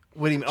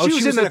 What do you mean? Oh, she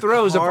was in the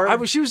throes of.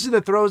 car? She was in the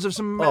throes of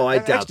some Oh, I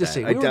doubt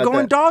ecstasy. that. I We were doubt going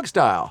that. dog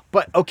style.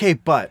 But okay,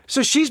 but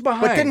So she's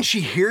behind. but didn't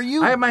she hear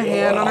you? I had my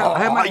hand on her. I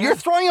had my You're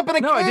hand- throwing up in a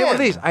No, can. I did one of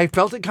these. I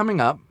felt it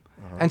coming up,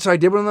 and so I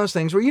did one of those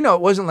things where it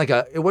wasn't like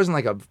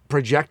a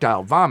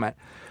projectile vomit.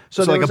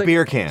 So there like was a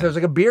beer can. So it was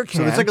like a beer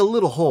can. So it's like a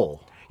little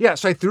hole. Yeah,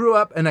 so I threw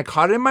up and I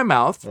caught it in my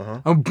mouth,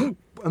 and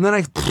then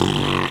I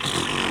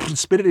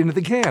spit it into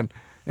the can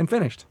and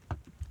finished.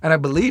 And I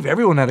believe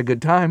everyone had a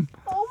good time.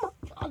 Oh my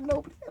God!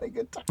 Nobody had a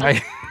good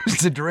time.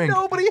 It's a drink.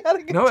 Nobody had a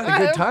good No, time.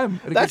 had a good time.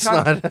 Had a That's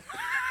good time. not.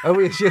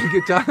 Oh, she had a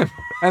good time.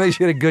 I think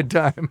she had a good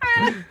time.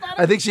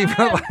 I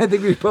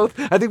think we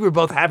were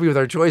both happy with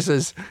our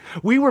choices.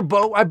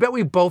 I bet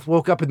we both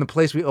woke up in the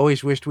place we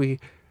always wished we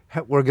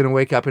were going to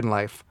wake up in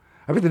life.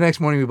 I bet the next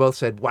morning we both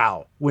said,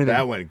 "Wow, winning."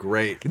 That went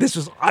great. This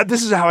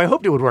is how I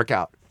hoped it would work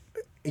out.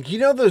 You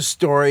know those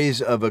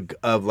stories of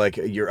like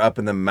you're up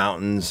in the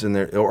mountains and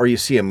or you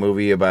see a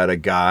movie about a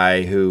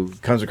guy who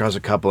comes across a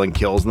couple and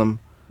kills them.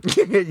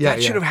 That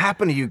should have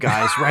happened to you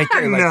guys right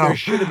there. Like know. there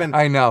should have been.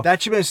 I know.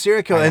 That should have been a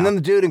serial killer. And then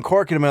the dude in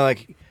court could have been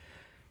like,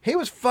 he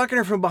was fucking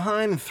her from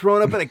behind and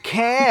throwing up in a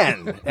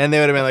can. And they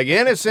would have been like,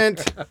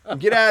 innocent.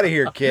 Get out of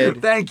here, kid.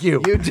 Thank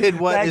you. You did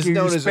what is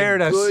known as a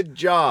good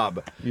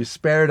job. You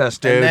spared us,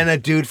 dude. And then a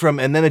dude from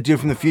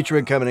the future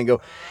would come in and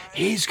go,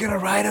 he's gonna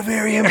write a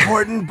very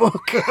important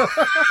book.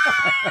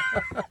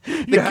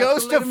 The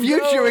ghost of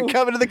future would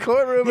come into the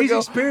courtroom and These go,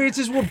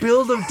 experiences will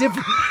build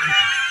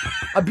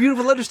a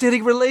beautiful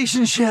understanding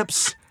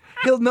relationships.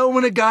 He'll know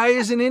when a guy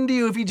isn't into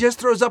you if he just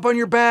throws up on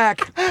your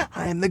back.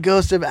 I'm the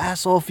ghost of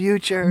asshole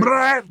future.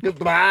 What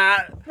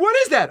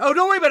is that? Oh,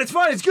 don't worry about it. It's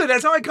fine. It's good.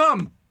 That's how I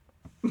come.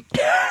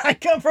 I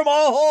come from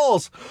all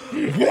holes.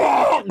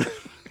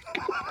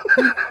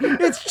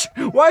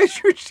 Why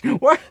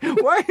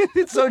is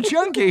it so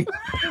chunky?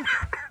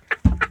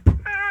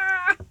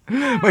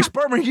 My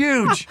sperm are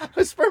huge.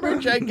 My sperm are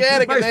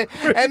gigantic,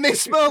 and they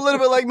smell a little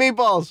bit like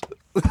meatballs.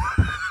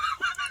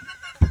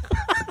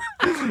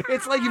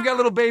 It's like you've got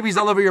little babies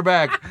all over your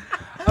back.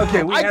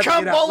 Okay, I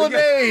come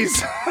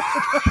bolognese.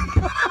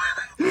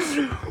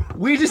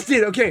 We just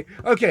did. Okay.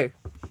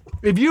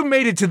 If you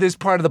made it to this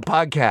part of the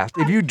podcast,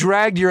 if you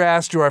dragged your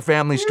ass to our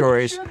family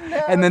stories,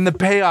 and then the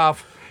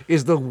payoff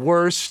is the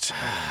worst.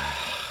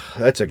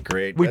 That's a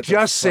great. We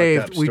just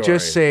saved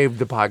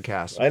the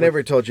podcast. I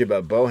never told you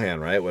about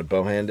Bohan, right? What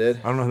Bohan did?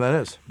 I don't know who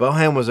that is.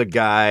 Bohan was a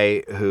guy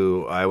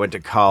who I went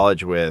to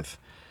college with.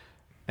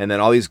 And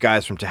then all these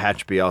guys from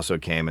Tehachapi also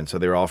came, and so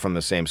they were all from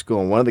the same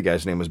school. And one of the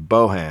guys' name was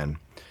Bohan,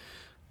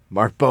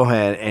 Mark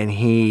Bohan,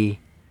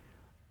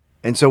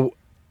 and so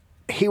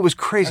he was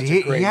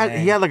crazy. He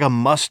had like a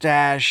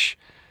mustache,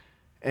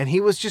 and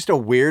he was just a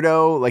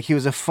weirdo. Like he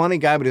was a funny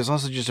guy, but he was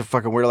also just a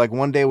fucking weirdo. Like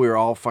one day we were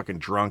all fucking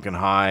drunk and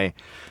high,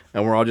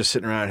 and we're all just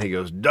sitting around. And he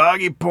goes,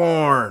 "Doggy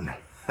porn,"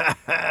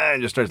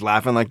 and just starts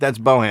laughing. Like that's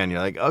Bohan. You're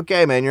like,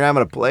 okay, man, you're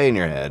having a play in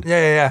your head.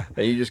 Yeah.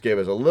 And you just gave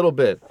us a little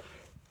bit.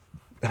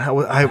 And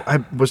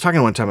I was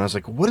talking one time, and I was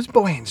like, what is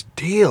Bohan's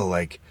deal?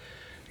 Like,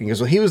 he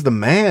goes, well, he was the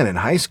man in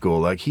high school.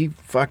 Like, he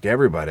fucked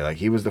everybody. Like,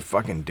 he was the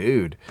fucking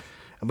dude.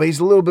 But he's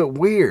a little bit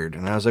weird.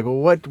 And I was like,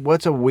 well,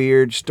 what's a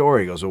weird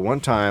story? He goes, well, one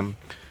time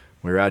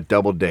we were out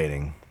double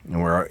dating,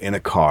 and we're in a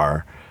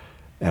car,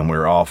 and we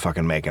were all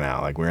fucking making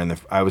out. Like,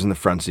 I was in the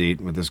front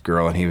seat with this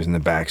girl, and he was in the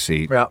back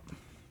seat. Yeah.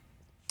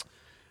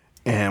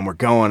 And we're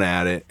going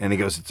at it, and he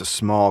goes, it's a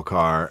small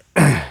car.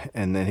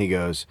 And then he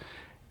goes,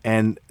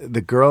 and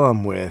the girl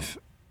I'm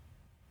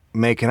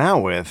making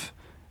out with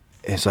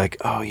is like,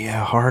 oh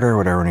yeah, harder or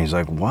whatever. And he's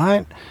like,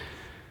 what?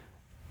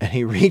 And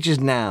he reaches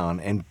down,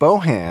 and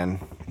Bohan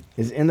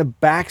is in the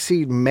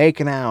backseat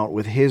making out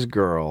with his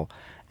girl,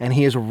 and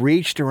he has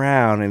reached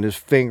around and is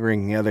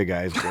fingering the other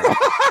guy's girl.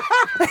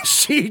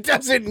 She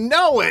doesn't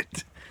know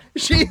it.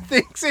 She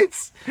thinks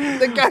it's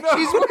the guy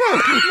she's with.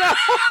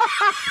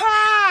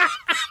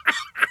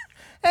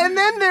 And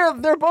then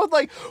they're both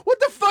like,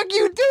 what the fuck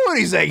you doing?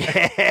 He's like,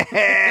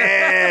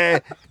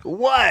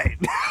 what?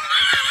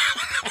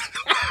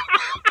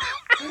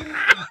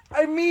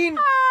 I mean,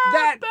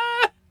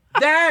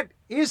 that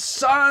is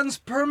sans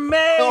permis.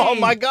 Oh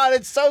my God,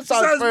 it's so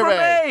sans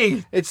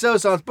permis. It's so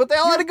sans, but they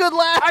all had a good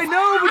laugh. I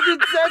know, but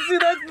that's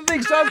the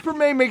thing. Sans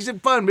permis makes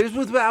it fun, but it's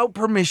without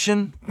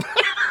permission.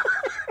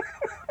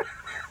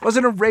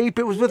 Wasn't a rape.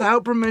 It was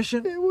without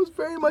permission. It was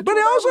very much. But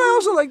I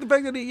also like the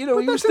fact that he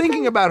was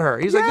thinking about her.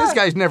 He's like, this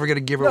guy's never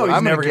gonna give her. No, what he's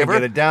I'm never gonna gonna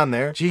get it down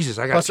there. Jesus,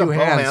 I got Plus, two I'm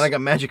hands. Man, I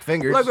got magic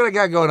fingers. Look what I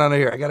got going on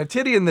here. I got a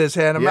titty in this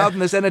hand, a mouth in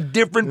this, and a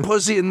different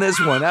pussy in this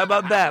one. How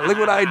about that? Look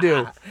what I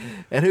do.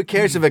 And who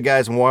cares if a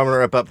guy's warming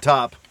her up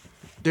top?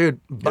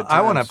 Dude,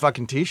 I want a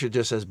fucking t-shirt that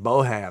just says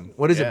Bohan.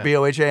 What is it,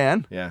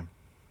 Bohan? Yeah.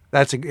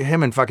 That's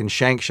him and fucking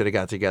Shank should have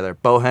got together.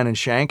 Bohan and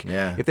Shank.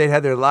 Yeah. If they'd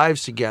had their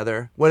lives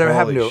together, whatever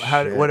happened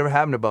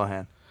to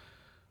Bohan?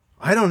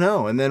 I don't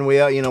know. And then we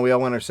all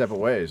went our separate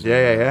ways.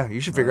 Yeah.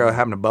 You should figure out what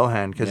happened to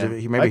Bohan because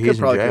maybe he's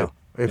in jail.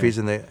 If he's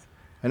in the.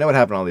 I know what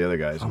happened to all the other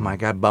guys. Oh my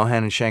God, Bohan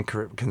and Shank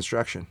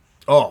construction.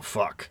 Oh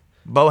fuck.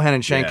 Bohan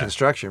and Shank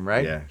construction,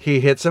 right? Yeah. He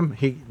hits him.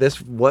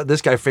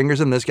 This guy fingers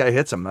him. This guy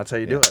hits him. That's how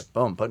you do it.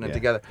 Boom, putting it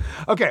together.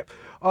 Okay.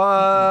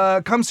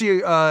 Come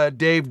see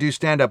Dave do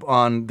stand up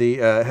on the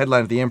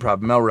headline at the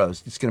Improv,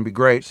 Melrose. It's going to be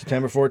great.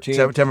 September 14th.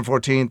 September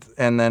 14th,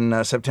 and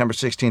then September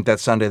 16th. That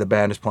Sunday, the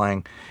band is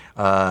playing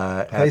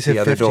at the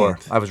other 15th. door.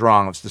 I was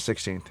wrong. It's the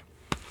 16th.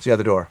 It's the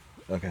other door.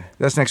 Okay.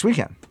 That's next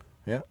weekend.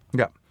 Yeah.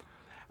 Yeah.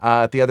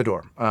 At the other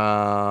door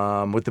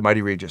with the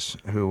Mighty Regis,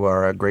 who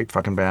are a great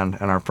fucking band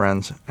and our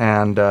friends.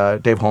 And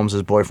Dave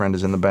Holmes' boyfriend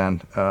is in the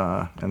band,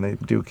 and they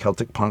do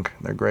Celtic punk.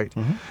 They're great.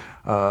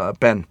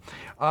 Ben.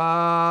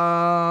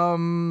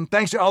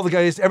 Thanks to all the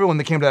guys, everyone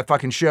that came to that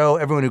fucking show,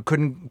 everyone who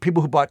couldn't,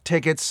 people who bought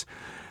tickets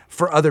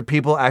for other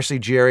people, Ashley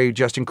Jerry,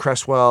 Justin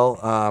Cresswell.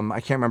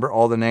 I can't remember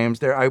all the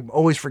names. I'm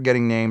always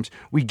forgetting names.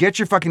 We get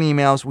your fucking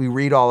emails. We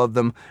read all of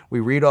them. We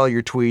read all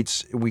your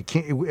tweets. We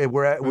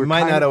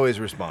might not always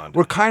respond.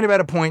 We're kind of at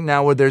a point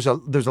now where there's a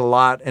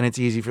lot, and it's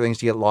easy for things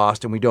to get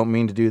lost, and we don't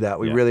mean to do that.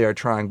 We really are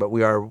trying, but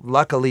we are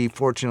luckily,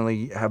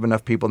 fortunately, have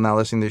enough people now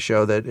listening to the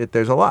show that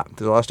there's a lot.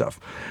 There's a lot of stuff.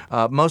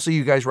 Mostly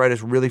you guys write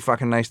us really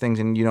fucking nice things,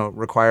 and you don't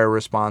require a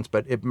response,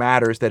 but it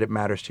matters that it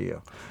matters to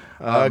you.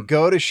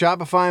 Go to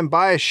Shopify and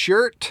buy a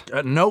shirt.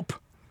 Nope.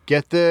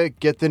 Get the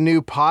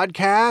new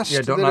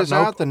podcast that is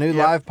out, the new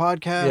live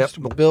podcast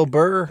with Bill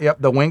Burr. Yep,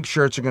 the Wink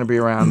shirts are going to be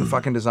around. The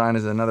fucking design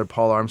is another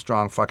Paul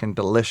Armstrong fucking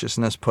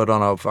deliciousness put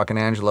on a fucking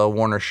Angelo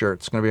Warner shirt.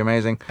 It's going to be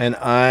amazing. And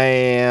I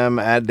am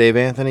at Dave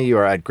Anthony. You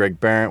are at Greg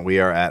Barrett. We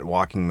are at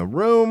Walking the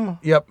Room.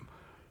 Yep.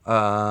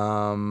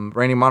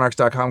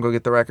 RainyMonarchs.com. Go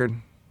get the record.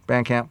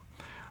 Bandcamp.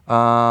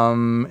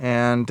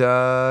 And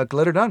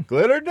Glitter Done.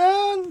 Glitter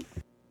Done.